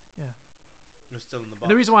 You're still in the box.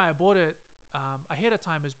 And the reason why I bought it ahead of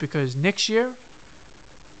time is because end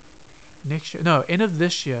of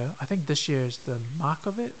this year, I think this year is the mark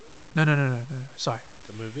of it. No, sorry.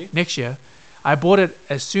 The movie? Next year. I bought it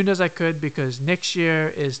as soon as I could because next year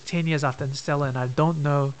is 10 years after Interstellar and I don't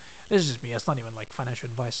know, this is just me, it's not even like financial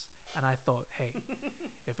advice. And I thought, hey,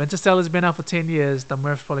 if Interstellar's been out for 10 years, the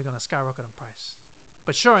Murph's probably going to skyrocket in price.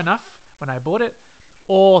 But sure enough, when I bought it,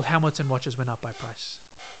 all Hamilton watches went up by price.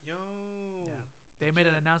 Yo. Yeah. They made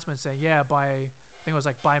an announcement saying, I think it was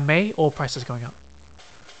like by May, all prices going up.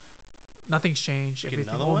 Nothing's changed.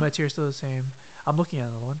 Everything, all materials still the same. I'm looking at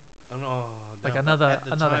another one. Oh, no, like another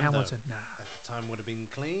time, Hamilton. Though, nah. At the time would have been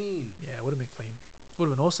clean. Yeah, it would have been clean. Would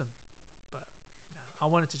have been awesome. But nah, I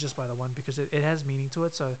wanted to just buy the one because it has meaning to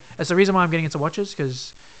it. So that's the reason why I'm getting into watches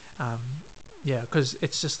because, because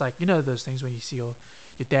it's just like, those things when you see your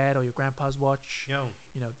dad or your grandpa's watch. Yo.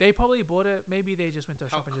 They probably bought it. Maybe they just went to a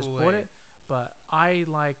shop and just bought it. But I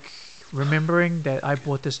like remembering that I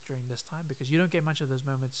bought this during this time because you don't get much of those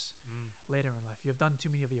moments later in life. You've done too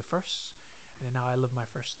many of your firsts. And then now I live my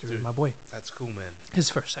first through my boy. That's cool, man.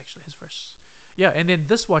 His first. Yeah, and then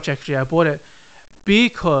this watch, actually, I bought it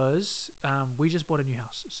because we just bought a new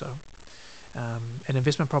house. So, an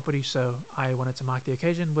investment property. So, I wanted to mark the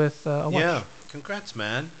occasion with a watch. Yeah, congrats,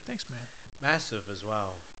 man. Thanks, man. Massive as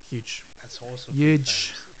well. Huge. That's awesome.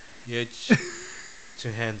 Huge.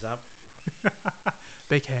 2 hands up.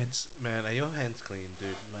 Big hands. Man, are your hands clean,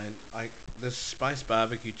 dude? Man, this spice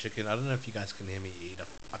barbecue chicken, I don't know if you guys can hear me eat.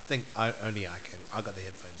 I think only I can. I got the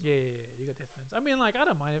headphones. Yeah, you got the headphones. I mean, like, I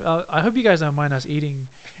don't mind. I hope you guys don't mind us eating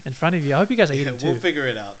in front of you. I hope you guys are eating too. We'll figure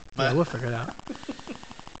it out. Yeah, we'll figure it out.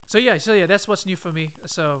 So yeah, that's what's new for me.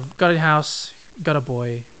 So got a house, got a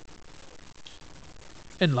boy,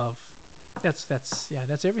 in love. That's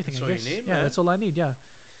everything. That's I all guess. you need, yeah, man. that's all I need. Yeah.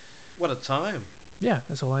 What a time. Yeah,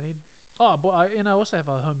 that's all I need. Oh, but I also have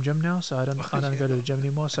a home gym now, so I don't go to the gym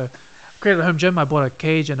anymore. So, created a home gym. I bought a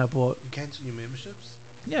cage and I bought. You cancelled your memberships?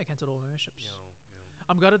 Yeah, I cancelled all memberships. Yeah.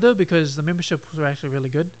 I'm gutted though because the memberships were actually really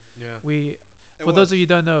good. Yeah. For those of you who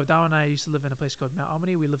don't know, Darwin and I used to live in a place called Mount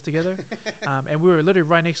Omni. We lived together, and we were literally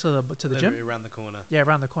right next to the gym. Around the corner. Yeah,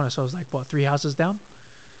 around the corner. So it was like 3 houses down.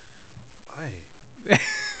 Hey.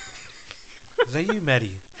 Is that you,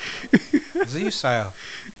 Maddie? Is that you, Saya?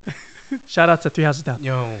 Shout out to 3 houses down.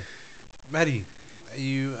 Yo, Maddie, are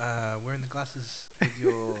you wearing the glasses with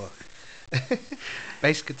your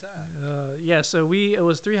bass guitar? Yeah, so it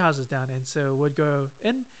was 3 houses down, and so we'd go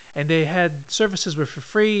in, and they had services were for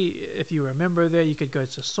free. If you were a member there, you could go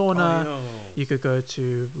to sauna, you could go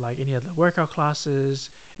to like any other workout classes.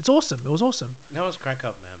 It's awesome. It was awesome. That was crack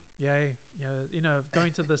up, man. Yeah,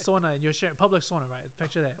 going to the sauna and you're sharing public sauna, right?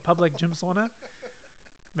 Picture that, public gym sauna.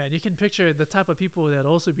 Man, you can picture the type of people that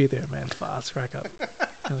also be there, man. Fast crack up.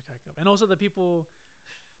 And also the people,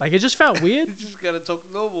 like, it just felt weird. You just gotta talk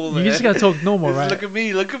normal, man. You just gotta talk normal, right? Look at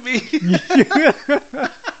me.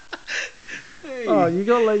 Hey. Oh, you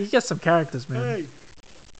get some characters, man. Hey.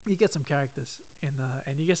 You get some characters,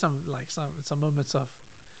 and you get some moments of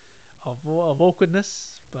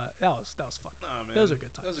awkwardness, but that was fun. Oh, man. Those are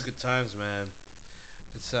good times. Those are good times, man.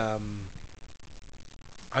 It's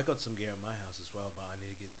I got some gear in my house as well, but I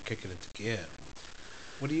need to kick it into gear.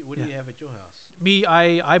 What do you have at your house? Me,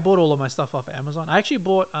 I bought all of my stuff off of Amazon. I actually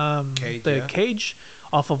bought cage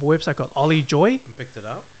off of a website called Ollie Joy. And picked it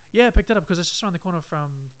up? Yeah, I picked it up because it's just around the corner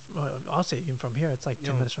from, I'll say even from here. It's like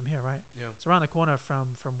 10 minutes from here, right? Yeah. It's around the corner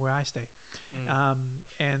from where I stay.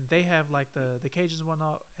 And they have like the cages and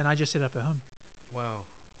whatnot, and I just set it up at home. Wow.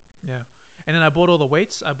 Yeah. And then I bought all the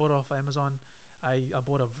weights. I bought off Amazon. I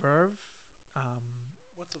bought a Verve.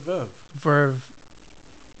 What's a Verve? Verve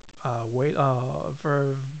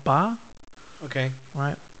bar. Okay.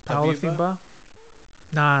 Right. Powerlifting bar.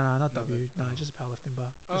 Nah, not W. Nah, just a powerlifting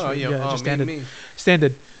bar. Just standard. Me.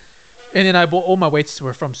 Standard. And then I bought all my weights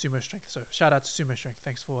were from Sumo Strength. So shout out to Sumo Strength.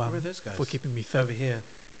 Thanks for Where are those guys? for keeping me fit. Over here.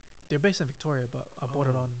 They're based in Victoria, but I bought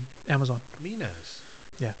it on Amazon. Minos.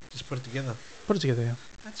 Yeah. Just put it together. Put it together. Yeah.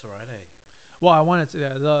 That's alright, eh? Well, I wanted to.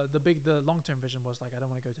 Yeah, the long term vision was like I don't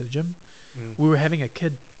want to go to the gym. Mm. We were having a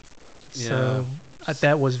kid, so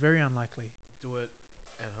that was very unlikely. Do it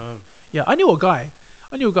at home. Yeah, I knew a guy.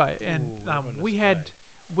 And Ooh, everyone knows we a had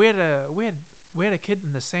guy. we had a kid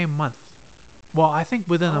in the same month. Well, I think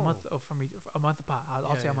within a month Oh. a month apart.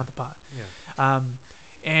 I'll say a Yeah. month apart. Yeah.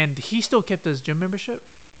 And he still kept his gym membership.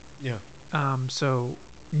 Yeah. So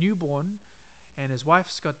newborn, and his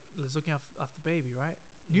wife's is looking after the baby, right?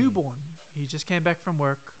 Newborn. He just came back from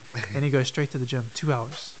work, and he goes straight to the gym, 2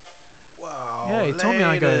 hours. Wow. Yeah, he told me,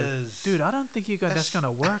 I go, ladies. dude, I don't think that's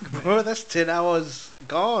gonna work, man. Bro, that's 10 hours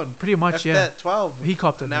gone. Pretty much, After yeah. that, 12. He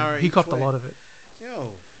copped it. An hour Man. He each copped a way. lot of it.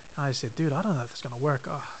 Yo, I said, dude, I don't know if it's gonna work.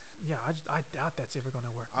 Yeah, I doubt that's ever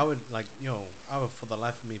gonna work. I would I would for the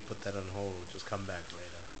life of me put that on hold. Just come back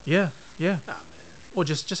later. Yeah, yeah. Nah, man. Or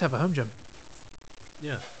just have a home gym.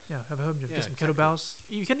 Yeah. Yeah, have a home gym. Yeah, Get some exactly. kettlebells.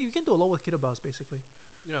 You can do a lot with kettlebells, basically.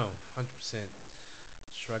 100%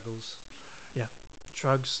 struggles.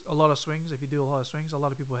 Shrugs, a lot of swings. If you do a lot of swings, a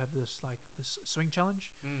lot of people have this swing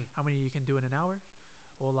challenge. Mm. How many you can do in an hour,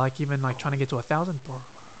 or like even like trying to get to 1,000. Bro,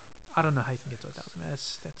 I don't know how you can get to 1,000.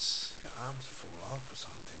 That's Your arms fall off or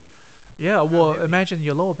something. yeah. Well, heavy. imagine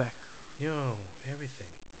your lower back. Everything.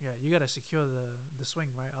 Yeah, you gotta secure the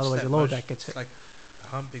swing, right? Otherwise, It's your that lower motion. back gets hit. It's like a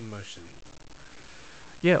humping motion.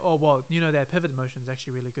 Yeah. Oh well, that pivot motion is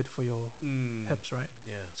actually really good for your Mm. hips, right?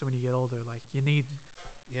 Yeah. So when you get older, like you need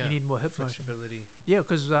more hip motion. flexibility. Yeah,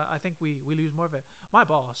 because I think we lose more of it. My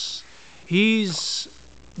boss, he's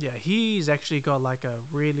actually got like a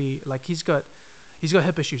really he's got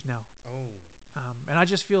hip issues now. Oh. And I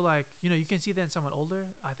just feel like you can see that in someone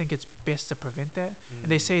older. I think it's best to prevent that.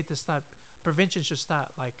 And they say prevention should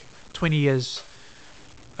start like 20 years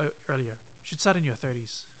earlier. Should start in your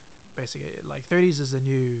 30s, basically. Like 30s is the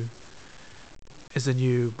new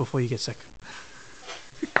before you get sick.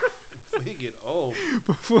 Before you get old.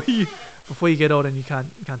 before you get old and you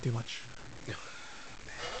can't do much.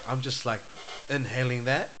 I'm just like inhaling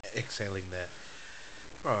that, exhaling that.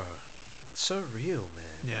 Bro, it's so real,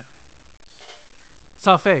 man. Yeah. It's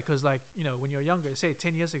not fair because, when you're younger, say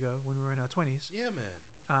 10 years ago when we were in our 20s, Yeah,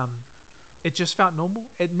 man. it just felt normal.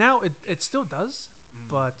 It still does,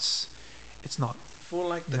 but it's not. For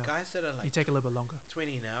like the Yeah. guys that are You like take a little bit longer.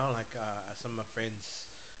 20 now, like some of my friends,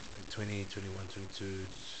 like 20, 21, 22,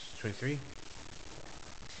 23.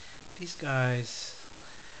 These guys,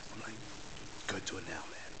 I'm like, go do it now,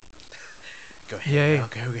 man. Go ahead Yeah, now,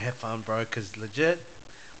 go have fun, bro. Because legit,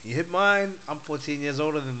 you hit mine, I'm 14 years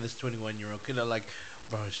older than this 21-year-old kid. I'm like,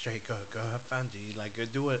 bro, straight, go have fun, G. Like, go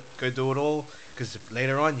do it all. Because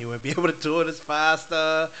later on, you won't be able to do it as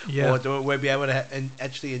faster. Yeah. Or won't be able to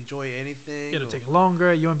actually enjoy anything. It'll or- take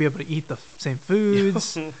longer. You won't be able to eat the same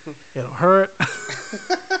foods. It'll hurt.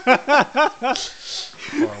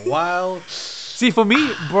 For a while. See, for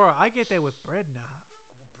me, bro, I get that with bread now.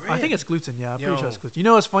 I think Bread. it's gluten. Yeah, I'm pretty Yo. sure it's gluten. You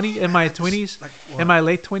know what's funny? In my 20s, Like, in my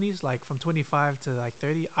late 20s, like from 25 to like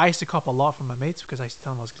 30, I used to cop a lot from my mates because I used to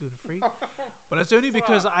tell them I was gluten free. But it's only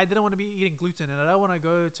because I didn't want to be eating gluten and I don't want to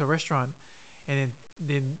go to a restaurant and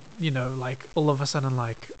then like all of a sudden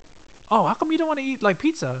like, oh, how come you don't want to eat like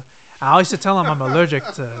pizza? I used to tell them I'm allergic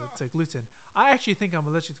to gluten. I actually think I'm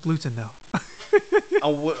allergic to gluten now.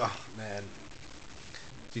 oh man,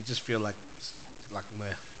 you just feel like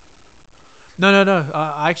meh. No.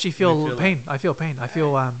 I actually feel feel pain. I feel pain. I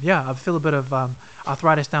feel I feel a bit of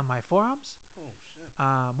arthritis down my forearms. Oh shit.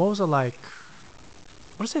 What was it like?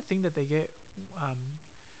 What is that thing that they get?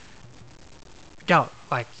 Gout.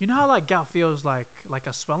 Like how like gout feels like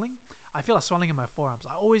a swelling. I feel a swelling in my forearms.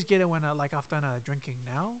 I always get it when after I'm drinking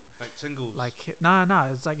now. Like tingles. Like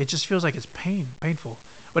nah. It's like it just feels like it's painful.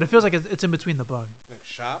 But it feels like it's in between the bone. Like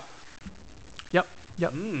sharp.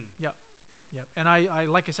 Yep. Mm. Yep. And I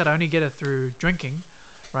like I said, I only get it through drinking,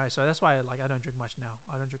 right? So that's why I don't drink much now.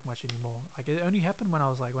 I don't drink much anymore. Like it only happened when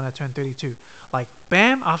I turned 32. Like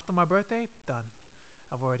bam, after my birthday, done.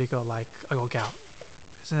 I've already got I got gout.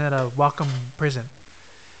 Isn't that a welcome present?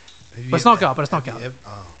 But it's not gout. But it's not gout.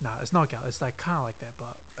 No, it's not gout. It's like kind of like that,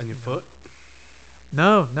 but On your foot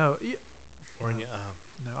no. or in your arm.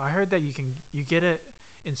 No, I heard that you get it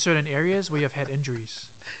in certain areas where you've had injuries.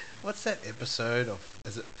 What's that episode of?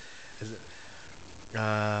 Is it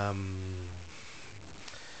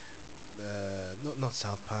not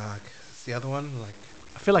South Park? It's the other one, like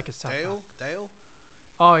I feel like it's South Park. Dale.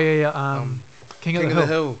 Oh yeah. King of the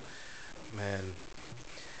Hill. Man.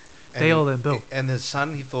 Dale and Bill. And his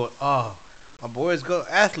son, he thought, oh, my boy's got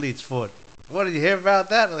athlete's foot. What did you hear about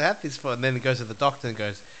that? Athlete's foot. And then he goes to the doctor and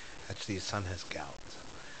goes, actually, his son has gout.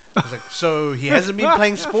 He's like, so he hasn't been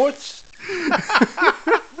playing sports?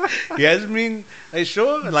 He hasn't been. Are you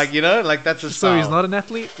sure? Like, like that's a So he's style. not an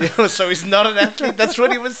athlete. Yeah, so he's not an athlete. That's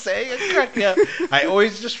what he was saying. I crack me up. I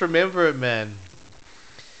always just remember it, man.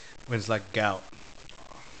 When it's like gout.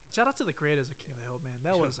 Shout out to the creators of King of the Hill, man.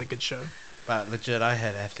 That was a good show. But legit, I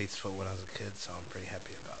had athlete's foot when I was a kid, so I'm pretty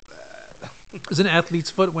happy about that. Isn't it athlete's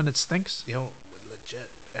foot when it stinks? Legit.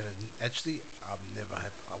 And actually, I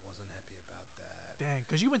wasn't happy about that. Dang,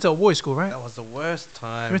 because you went to a boys' school, right? That was the worst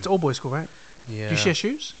time. You went to all boys' school, right? Yeah. Do you share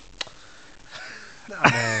shoes? Nah,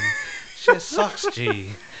 man. Share socks,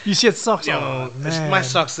 G. You shared socks. Yo, Oh, it's man. my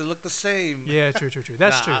socks, they look the same. Yeah, true.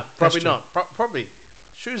 That's true. Probably That's true. not. Probably.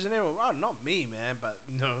 Shoes and everyone. Oh, not me, man, but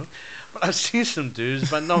no. But I've seen some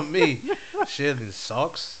dudes, but not me. Sharing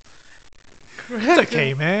socks. It's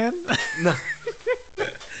okay, man. No.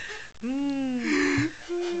 It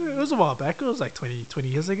was a while back. It was like 20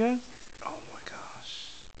 years ago. Oh my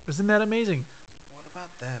gosh. Isn't that amazing? What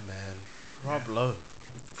about that, man? Rob Lowe.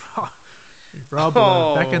 Rob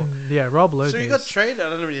Lowe. Back in, Rob Lowe So he days. got traded? I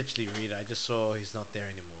don't really actually read it. I just saw he's not there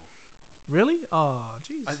anymore. Really? Oh,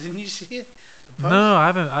 jeez. Didn't you see it? The post? No, I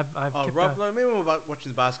haven't. I've Oh, kept Rob that. Lowe. Maybe we were about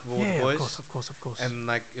watching basketball with the Yeah, boys. of course. And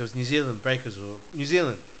like it was New Zealand Breakers or New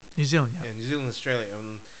Zealand. New Zealand, yeah. Yeah, New Zealand, Australia.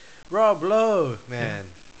 And Rob Lowe, man,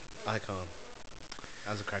 icon.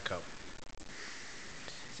 That was a crack up.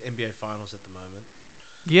 It's NBA Finals at the moment.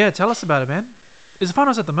 Yeah, tell us about it, man. Is the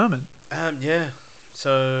finals at the moment? Yeah.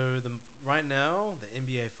 So right now the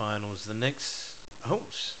NBA Finals. The Knicks. Oh,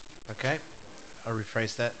 okay. I'll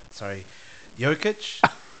rephrase that. Sorry, Jokic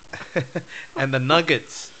and the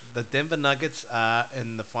Nuggets. The Denver Nuggets are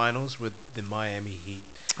in the finals with the Miami Heat.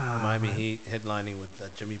 Miami man. Heat headlining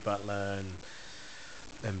with Jimmy Butler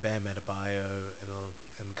and Bam Adebayo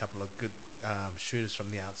and a couple of good shooters from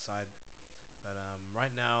the outside. But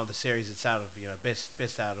right now the series it's out of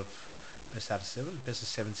best out of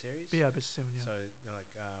seven series. Yeah, best of 7, yeah. So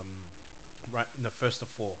right in the first of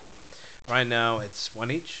 4. Right now it's one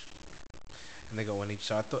each, and they got one each.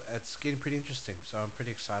 So I thought it's getting pretty interesting. So I'm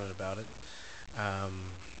pretty excited about it. I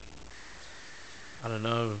don't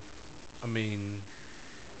know. I mean,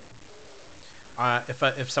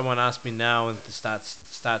 if someone asked me now and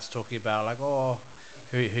starts talking about like, oh,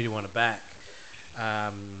 who do you want to back?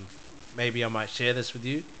 Maybe I might share this with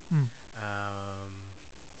you.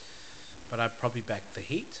 But I'd probably back the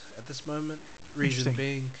Heat at this moment. Reason Interesting.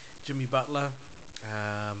 being, Jimmy Butler.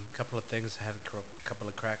 Couple of things. I had a couple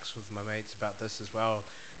of cracks with my mates about this as well.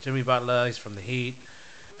 Jimmy Butler, he's from the Heat.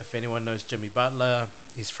 If anyone knows Jimmy Butler,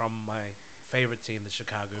 he's from my favorite team, the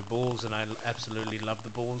Chicago Bulls, and I absolutely love the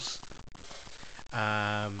Bulls.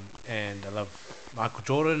 And I love Michael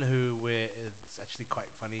Jordan, it's actually quite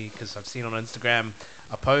funny because I've seen on Instagram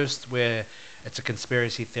a post where it's a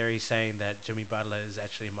conspiracy theory saying that Jimmy Butler is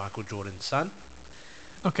actually Michael Jordan's son.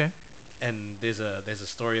 Okay. And there's a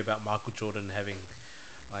story about Michael Jordan having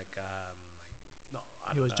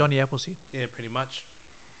He was Johnny Appleseed. Yeah, pretty much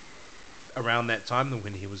around that time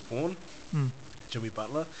when he was born, Jimmy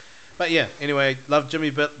Butler. But yeah, anyway, love Jimmy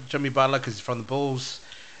Butler because he's from the Bulls,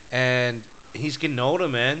 and he's getting older,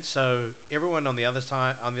 man. So everyone on the other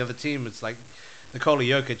team, it's like Nikola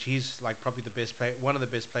Jokic. He's like probably the best player, one of the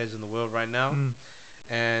best players in the world right now,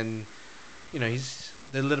 and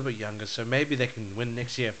they're a little bit younger, so maybe they can win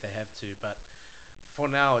next year if they have to. But for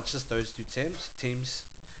now, it's just those two teams.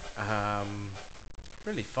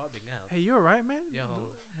 Really fibbing out. Hey, you alright, man? Yeah.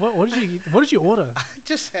 What did you order? I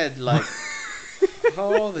just had like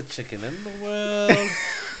all the chicken in the world.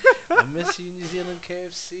 I miss you, New Zealand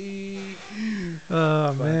KFC.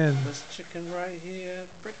 Oh, man. This chicken right here,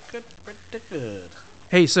 pretty good.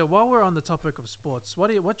 Hey, so while we're on the topic of sports,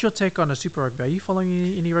 what's your take on the Super Rugby? Are you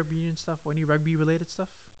following any rugby union stuff or any rugby related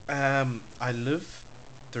stuff? I live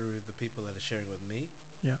through the people that are sharing with me.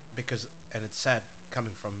 Yeah. And it's sad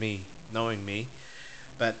coming from me, knowing me,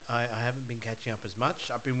 but I haven't been catching up as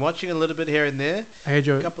much. I've been watching a little bit here and there. I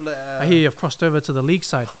hear I you have crossed over to the league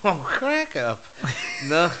side. Oh, crack up!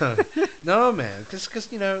 No, man, because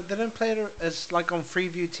they don't play it as like on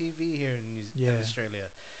Freeview TV here in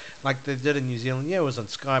Australia, like they did in New Zealand. Yeah, it was on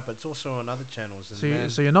Sky, but it's also on other channels.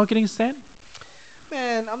 And So you're not getting Stan?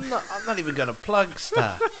 Man, I'm not even gonna plug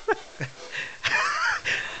Star.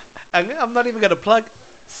 I'm not even gonna plug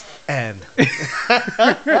Stan.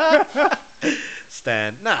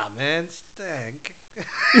 Stan. Nah, man, Stank.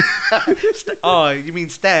 Oh, you mean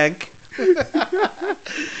Stank?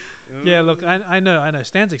 Yeah, look, I know.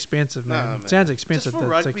 Stan's expensive, man. Nah, man. Stan's expensive. Just for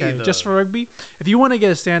That's rugby, okay. though. Just for rugby. If you want to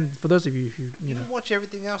get a Stan, for those of you who You can watch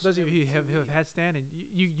everything else. those on of you who every have had Stan, and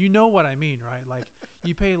you know what I mean, right? Like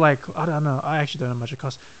you pay like I don't know. I actually don't know how much it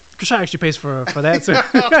costs. Krisha actually pays for that. So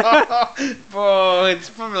Bro, it's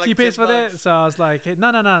probably like he pays for that. $10. So I was like, hey,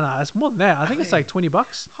 no. It's more than that. I think it's like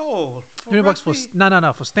 $20. Oh, for 20 bucks for rugby?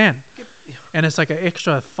 no for Stan, Get- and it's like an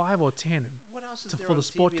extra 5 or 10. What else is To- there for on the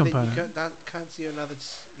sport TV component. that you can't see another,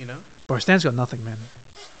 Bro, Stan's got nothing, man.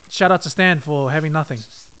 Shout out to Stan for having nothing.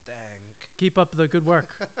 stank. Keep up the good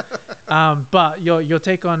work. But your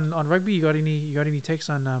take on rugby? You got any takes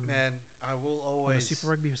on Man, I will on the always.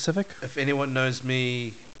 Super Rugby Pacific? If anyone knows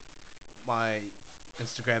me, my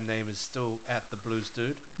Instagram name is still at the Blues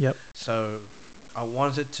Dude. Yep. So I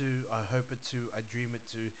want it to, I hope it to, I dream it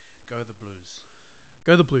to go the Blues.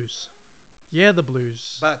 Go the Blues. Yeah, the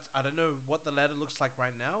Blues. But I don't know what the ladder looks like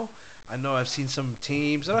right now. I know I've seen some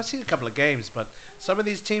teams, and I've seen a couple of games, but some of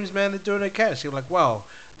these teams, man, they're doing okay. So you're like, wow,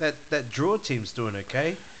 that draw team's doing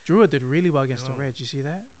okay. Drew did really well against the Oh. Reds. You see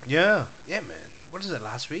that? Yeah, man. What is it,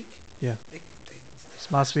 last week? Yeah. They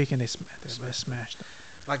Last week, and they Smashed. smashed.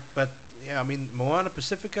 like, but yeah, I mean, Moana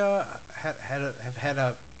Pacifica have had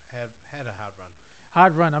a hard run.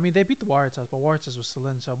 Hard run. I mean, they beat the Waratahs, but Waratahs was still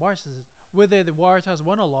in. So Waratahs, whether the Waratahs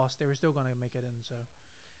won or lost, they were still going to make it in. So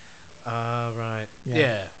Right. Yeah.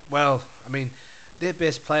 Yeah. Well, I mean, their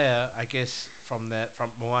best player, I guess, from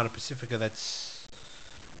Moana Pacifica,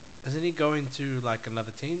 isn't he going to like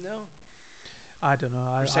another team now? I don't know.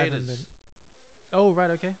 I haven't Crusaders. been. Oh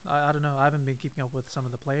right, okay. I don't know. I haven't been keeping up with some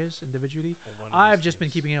of the players individually. Or one of I've these just been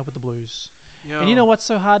teams? keeping up with the Blues. Yo. And you know what's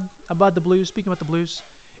so hard about the Blues? Speaking about the Blues,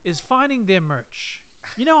 is finding their merch.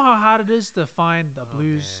 You know how hard it is to find the Oh,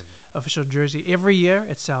 Blues man. official jersey. Every year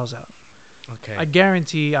it sells out. Okay. I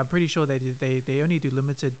guarantee. I'm pretty sure they only do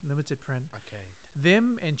limited print. Okay.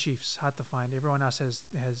 Them and Chiefs hard to find. Everyone else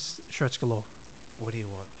has shirts galore. What do you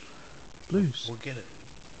want? Blues. We'll get it.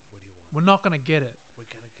 What do you want? We're not gonna get it. We're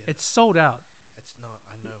gonna get It's sold out. it. It's not.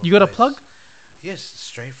 I know. You got a place. plug? Yes,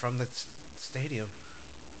 straight from the stadium.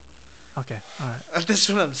 Okay. All right. That's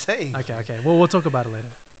what I'm saying. Okay. Well, we'll talk about it later.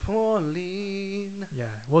 Pauline.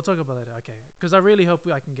 Yeah, we'll talk about it later. Okay. Because I really hope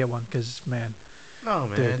I can get one. Because man, No,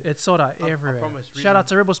 man. dude, it's sold out I everywhere. promise, Shout out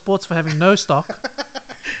to Rebel Sports for having no stock.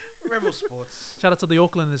 Rebel Sports. Shout out to the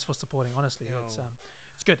Aucklanders for supporting. Honestly, Yo.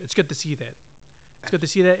 it's good. It's good to see that. It's good to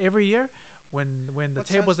see that every year when the What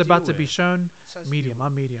table's size do about you to be wear? shown. Size do you Medium. wear?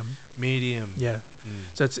 I'm medium. Medium. Yeah. Mm.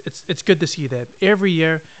 So it's good to see that every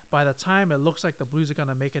year. By the time it looks like the Blues are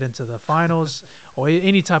gonna make it into the finals or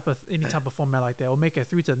any type of format like that, or make it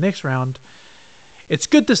through to the next round, it's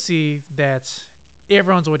good to see that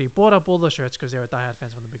everyone's already bought up all the shirts because they were diehard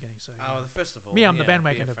fans from the beginning. So you know. Oh, first of all, me, I'm the yeah,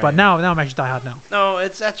 bandwagon, be a but fan. now I'm actually diehard now. No,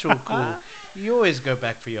 it's actual cool. You always go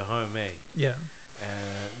back for your home, eh? Yeah.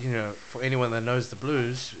 You know, for anyone that knows the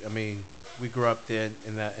Blues, I mean, we grew up there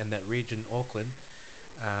in that region, Auckland,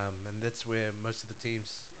 and that's where most of the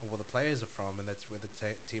teams, or the players are from, and that's where the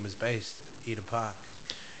team is based, Eden Park.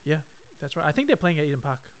 Yeah, that's right. I think they're playing at Eden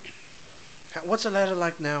Park. What's the ladder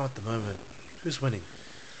like now at the moment? Who's winning?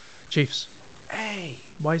 Chiefs. Hey,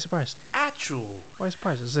 Why are you surprised? actual. Why are you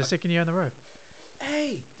surprised? It's the second year in a row.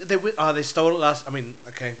 Hey, they stole it last. I mean,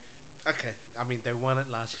 okay. I mean, they won it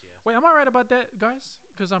last year. Wait, am I right about that, guys?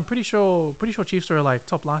 Because I'm pretty sure Chiefs were like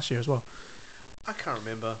top last year as well. I can't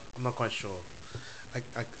remember. I'm not quite sure.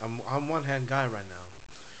 I'm one hand guy right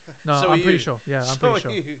now. No, So are I'm pretty you. sure. Yeah, I'm So pretty are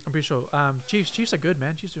sure. you. I'm pretty sure. Chiefs are good,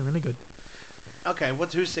 man. Chiefs are really good. Okay,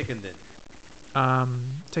 who's second then?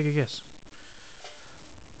 Take a guess.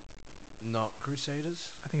 Not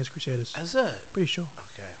Crusaders. I think it's Crusaders. Is it? Pretty sure.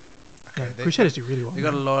 Okay. Yeah, Okay. Crusaders do really well. They got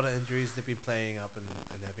a man. lot of injuries. They've been playing up and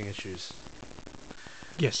having issues.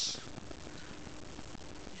 Yes.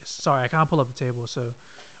 Yes. Sorry, I can't pull up the table, so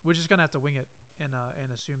we're just gonna have to wing it and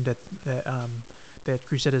assume that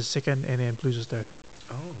Crusaders is second and then Blues is third.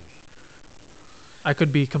 Oh. I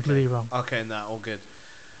could be completely wrong. Okay, nah, all good.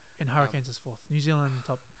 And Hurricanes is fourth. New Zealand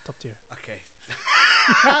top tier. Okay.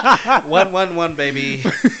 1-1-1, baby.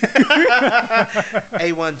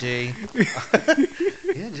 A1G.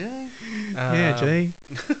 Yeah, Jay. Yeah, Jay.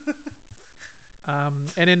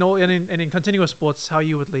 And in continuous sports, how are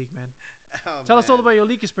you with league, man? Oh, Tell us all man. about your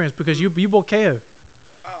league experience because you bought KO.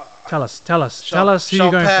 Tell us who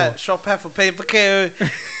you're going for. Shop hat for paper KO,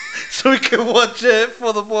 so we can watch it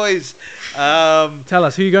for the boys. Tell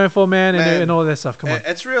us who you're going for, man, Man, and all that stuff. Come on.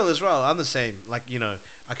 It's real as well. I'm the same. Like, you know,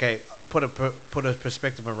 okay, put a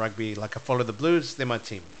perspective on rugby. Like, I follow the Blues. They're my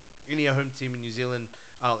team. Any home team in New Zealand,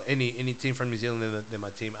 any team from New Zealand, they're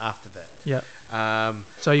my team after that. Yeah.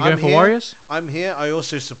 So I'm you're going for here. Warriors? I'm here. I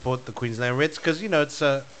also support the Queensland Reds because, you know, it's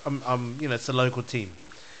a local team.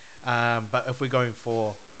 But if we're going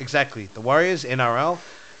for exactly the Warriors, NRL,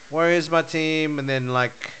 Warriors my team, and then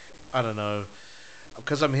like I don't know,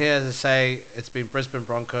 because I'm here, as I say, it's been Brisbane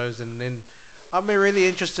Broncos, and then I'm really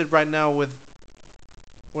interested right now with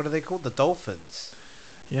what are they called? The dolphins.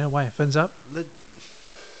 Yeah, why? Fins up? Le-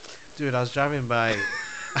 Dude, I was driving by.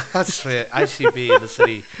 I swear, ICB in the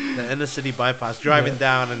city, the inner city bypass, driving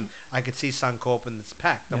down, and I could see Suncorp and it's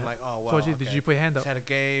packed. I'm Yeah. like, oh wow. Told you, did you put your hand Just up? had a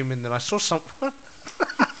game, and then I saw some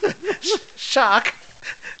shark.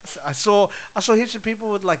 I saw heaps of people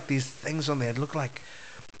with like these things on there. It looked like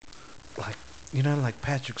like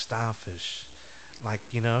Patrick Starfish,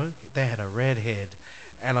 they had a red head,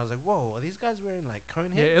 and I was like, whoa, are these guys wearing like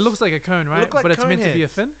cone heads? Yeah, it looks like a cone, right? Look like but it's cone meant to be a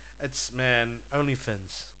heads. fin. It's only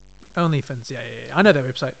fins. OnlyFins, yeah. I know that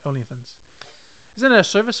website, OnlyFins. Isn't it a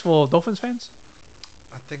service for Dolphins fans?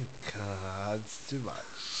 I think it's too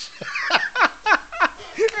much.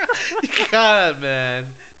 You can't,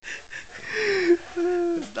 man.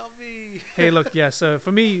 It's not me. Hey, look, yeah. So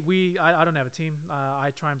for me, I don't have a team.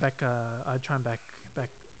 I try and back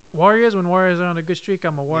Warriors when Warriors are on a good streak.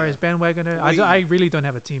 I'm a Warriors bandwagoner. I really don't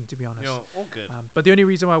have a team, to be honest. All good. But the only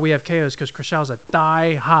reason why we have KO is because Krishal's a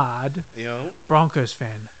die-hard Broncos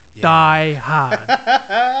fan. Yeah. Die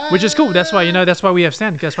hard, which is cool. That's why that's why we have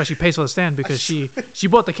Stan. That's why she pays for the stand because she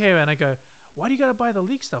bought the KO and I go, why do you gotta buy the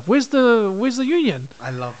league stuff? Where's the union? I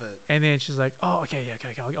love it. And then she's like, oh okay, yeah,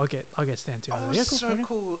 okay, I'll get Stan too. Oh, Like, yeah, so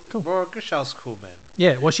cool. Cool. Bro, Grishal's cool, man.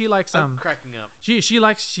 Yeah, well she likes I'm cracking up. she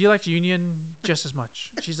likes Union just as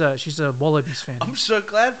much. She's a Wallabies fan. I'm so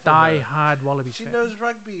glad for Die her. hard Wallabies She fan. knows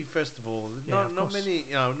rugby, first of all. Yeah, Not of course. many,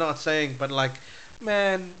 not saying, but like,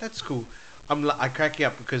 man, that's cool. I crack you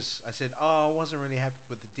up because I said, I wasn't really happy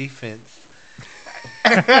with the defense.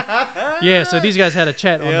 Yeah, so these guys had a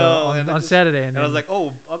chat on Saturday, and I was like,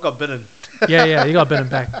 oh, I got bitten. yeah, you got bitten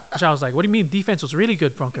back. Which I was like, what do you mean defense was really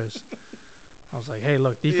good, Broncos? I was like, hey,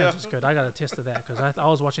 look, defense was good. I got a test of that because I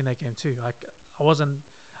was watching that game too. Like, I wasn't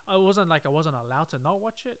allowed to not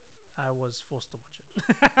watch it. I was forced to watch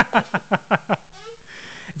it.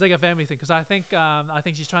 It's like a family thing because I think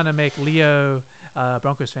she's trying to make Leo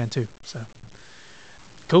Broncos fan too. So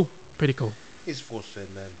cool, pretty cool. He's force-fed,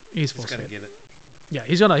 man. He's gonna force-fed. get it. Yeah,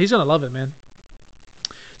 he's gonna love it, man.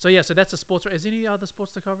 So yeah, so that's the sports. Is there any other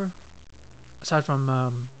sports to cover aside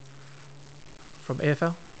from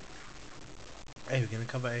AFL? Hey, we're gonna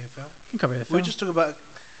cover AFL. You can cover AFL. We just talked about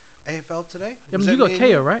AFL today. Yeah, Was but you that got me and KO,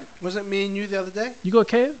 you? right? Was it me and you the other day? You got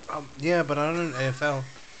KO? Yeah, but I don't know AFL.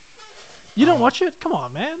 You don't watch it? Come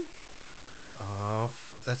on, man. Oh,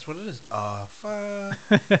 that's what it is. Oh, fuck.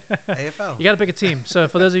 AFL. You got to pick a team. So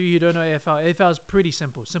for those of you who don't know AFL is pretty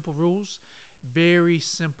simple. Simple rules, very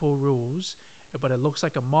simple rules. But it looks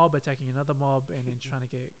like a mob attacking another mob and then trying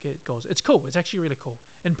to get goals. It's cool. It's actually really cool.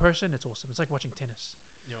 In person, it's awesome. It's like watching tennis.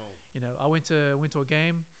 I went to a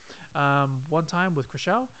game one time with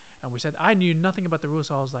Krishal, and we said I knew nothing about the rules.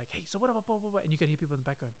 So I was like, hey, so what about blah, blah, blah? And you can hear people in the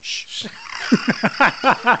background. Shh.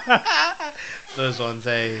 Those ones,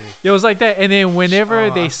 eh? It was like that. And then whenever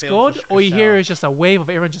they I feel scored, for all you hear Krishal. is just a wave of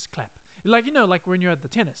everyone just clap. Like when you're at the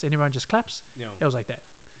tennis and everyone just claps. Yo. It was like that.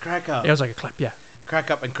 Crack up. It was like a clap. Yeah. Crack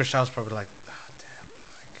up, and Krishal's probably like, oh,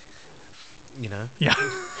 damn. Yeah.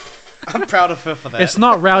 I'm proud of her for that. It's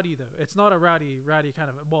not rowdy though. It's not a rowdy kind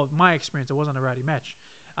of. Well, my experience, it wasn't a rowdy match.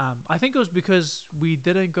 I think it was because we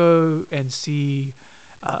didn't go and see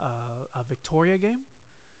a Victoria game.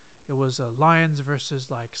 It was Lions versus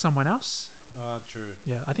like someone else. True.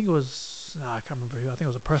 Yeah, I think it was. I can't remember who. I think it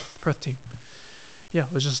was a Perth team. Yeah,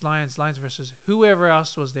 it was just Lions versus whoever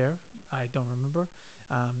else was there. I don't remember.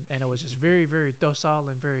 And it was just very, very docile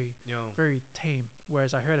and very, very tame.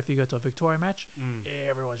 Whereas I heard if you go to a Victoria match,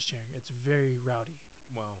 everyone's cheering. It's very rowdy.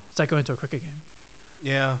 Wow. It's like going to a cricket game.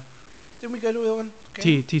 Yeah. Didn't we go to one?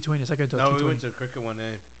 T20. It's like going to a T20. No, we went to a cricket one,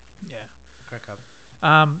 eh? Yeah. Crack up.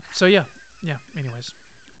 So yeah. Anyways,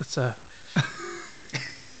 it's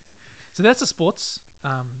So that's the sports. Do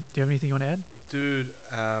you have anything you want to add? Dude,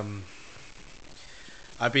 I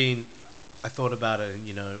thought about it,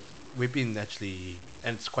 and we've been actually,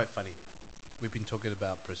 and it's quite funny. We've been talking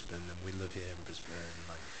about Brisbane, and we live here in Brisbane. And,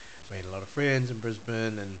 like, made a lot of friends in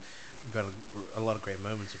Brisbane, and we've got a lot of great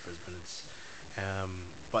moments in Brisbane.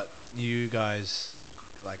 But you guys,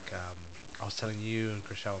 like, I was telling you and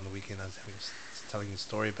Krishal on the weekend, I was telling you a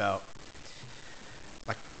story about,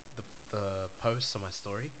 like, the posts on my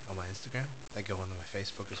story on my Instagram. They go onto my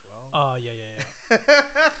Facebook as well. Oh yeah.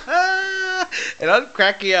 And I'm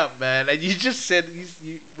cracking up, man. And you just said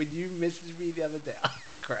when you messaged me the other day, I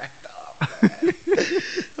cracked up,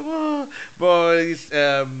 man. Boys,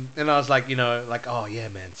 and I was like, oh yeah,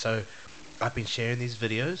 man. So I've been sharing these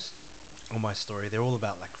videos on my story. They're all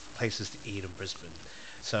about like places to eat in Brisbane.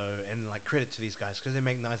 So, and like credit to these guys because they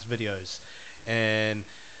make nice videos. And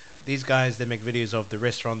these guys, they make videos of the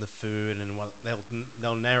restaurant, the food, and what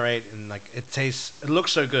they'll narrate, and like it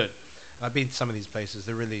looks so good. I've been to some of these places.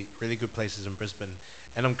 They're really really good places in Brisbane,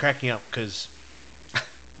 and I'm cracking up because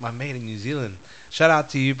my mate in New Zealand. Shout out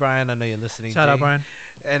to you, Brian. I know you're listening. Shout out, Brian.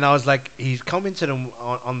 And I was like, he's commented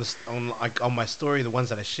on my story, the ones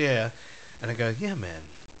that I share, and I go, yeah, man.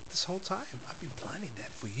 This whole time I've been planning that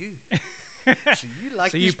for you. So you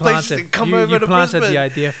like these places and come over to planted Brisbane. the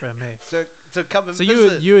idea for him, hey. So come and So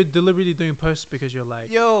visit. you were deliberately doing posts because you're like,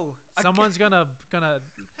 Yo, someone's gonna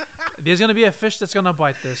there's gonna be a fish that's gonna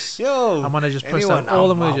bite this. Yo, I'm gonna just post anyone,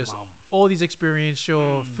 out all these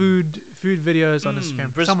experiential food videos on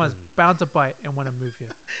Instagram. Brisbane. Someone's bound to bite and want to move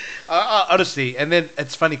here. Honestly, and then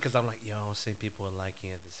it's funny because I'm like, yo, same people are liking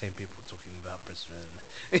it, the same people talking about Brisbane.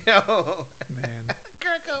 Yo, Man,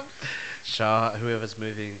 crack up. Shah, whoever's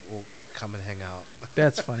moving will come and hang out.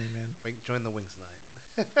 that's funny, man. Join the Wings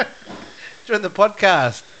night. Join the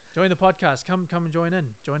podcast. Join the podcast. Come and join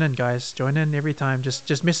in. Join in, guys. Join in every time.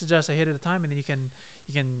 Just message us ahead of the time, and then you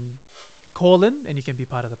can call in and you can be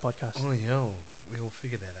part of the podcast. Oh, yo, we will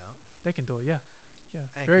figure that out. They can do it. Yeah.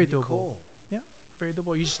 Hey, Very can you doable. call? Yeah, very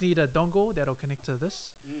doable. You just need a dongle that'll connect to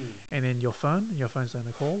this, Mm. and then your phone's on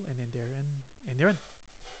the call, and then they're in.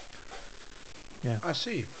 Yeah. I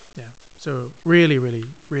see. Yeah. So really, really,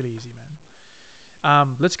 really easy,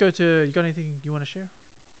 man. Let's go to. You got anything you want to share?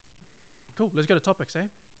 Cool. Let's go to topics, eh?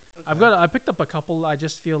 Okay. I picked up a couple. I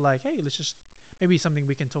just feel like, hey, let's just maybe something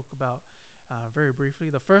we can talk about very briefly.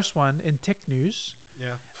 The first one in tech news,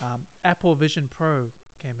 Yeah. Apple Vision Pro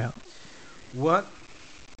came out. What?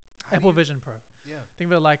 How Apple do you- Vision Pro. Yeah. Think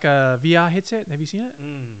of it like a VR headset. Have you seen it?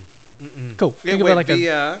 Cool. Yeah, Think of wait, it like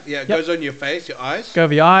VR. Yeah, it goes on your face, your eyes. go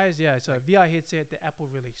over your eyes. Yeah, it's a VR headset that Apple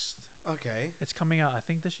released. Okay. It's coming out, I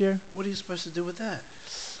think, this year. What are you supposed to do with that?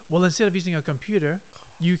 Well, instead of using a computer,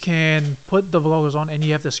 you can put the goggles on and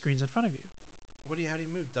you have the screens in front of you. How do you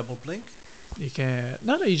move? Double blink? You can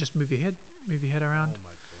you just move your head around. Oh my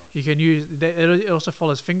god. You can use it also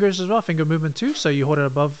follows fingers as well, finger movement too. So you hold it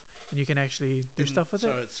above and you can actually do stuff with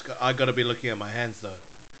it. So I got to be looking at my hands though.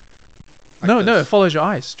 No, it this. follows your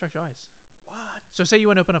eyes, tracks your eyes. What? So say you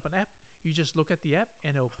want to open up an app, you just look at the app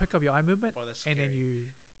and it'll pick up your eye movement, Oh, that's and then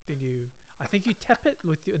you, I think you tap it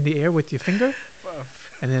in the air with your finger,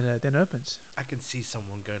 and then it opens. I can see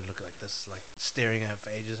someone go and look like this, like staring at it for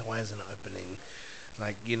ages. Why isn't it opening?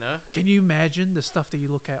 Like, you know? Can you imagine the stuff that you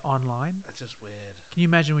look at online? That's just weird. Can you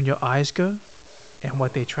imagine when your eyes go and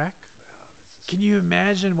what they track? Oh, this is- Can you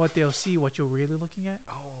imagine what they'll see, what you're really looking at?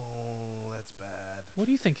 Oh, that's bad. What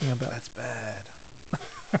are you thinking about? That's bad.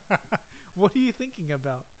 What are you thinking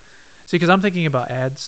about? See, because I'm thinking about ads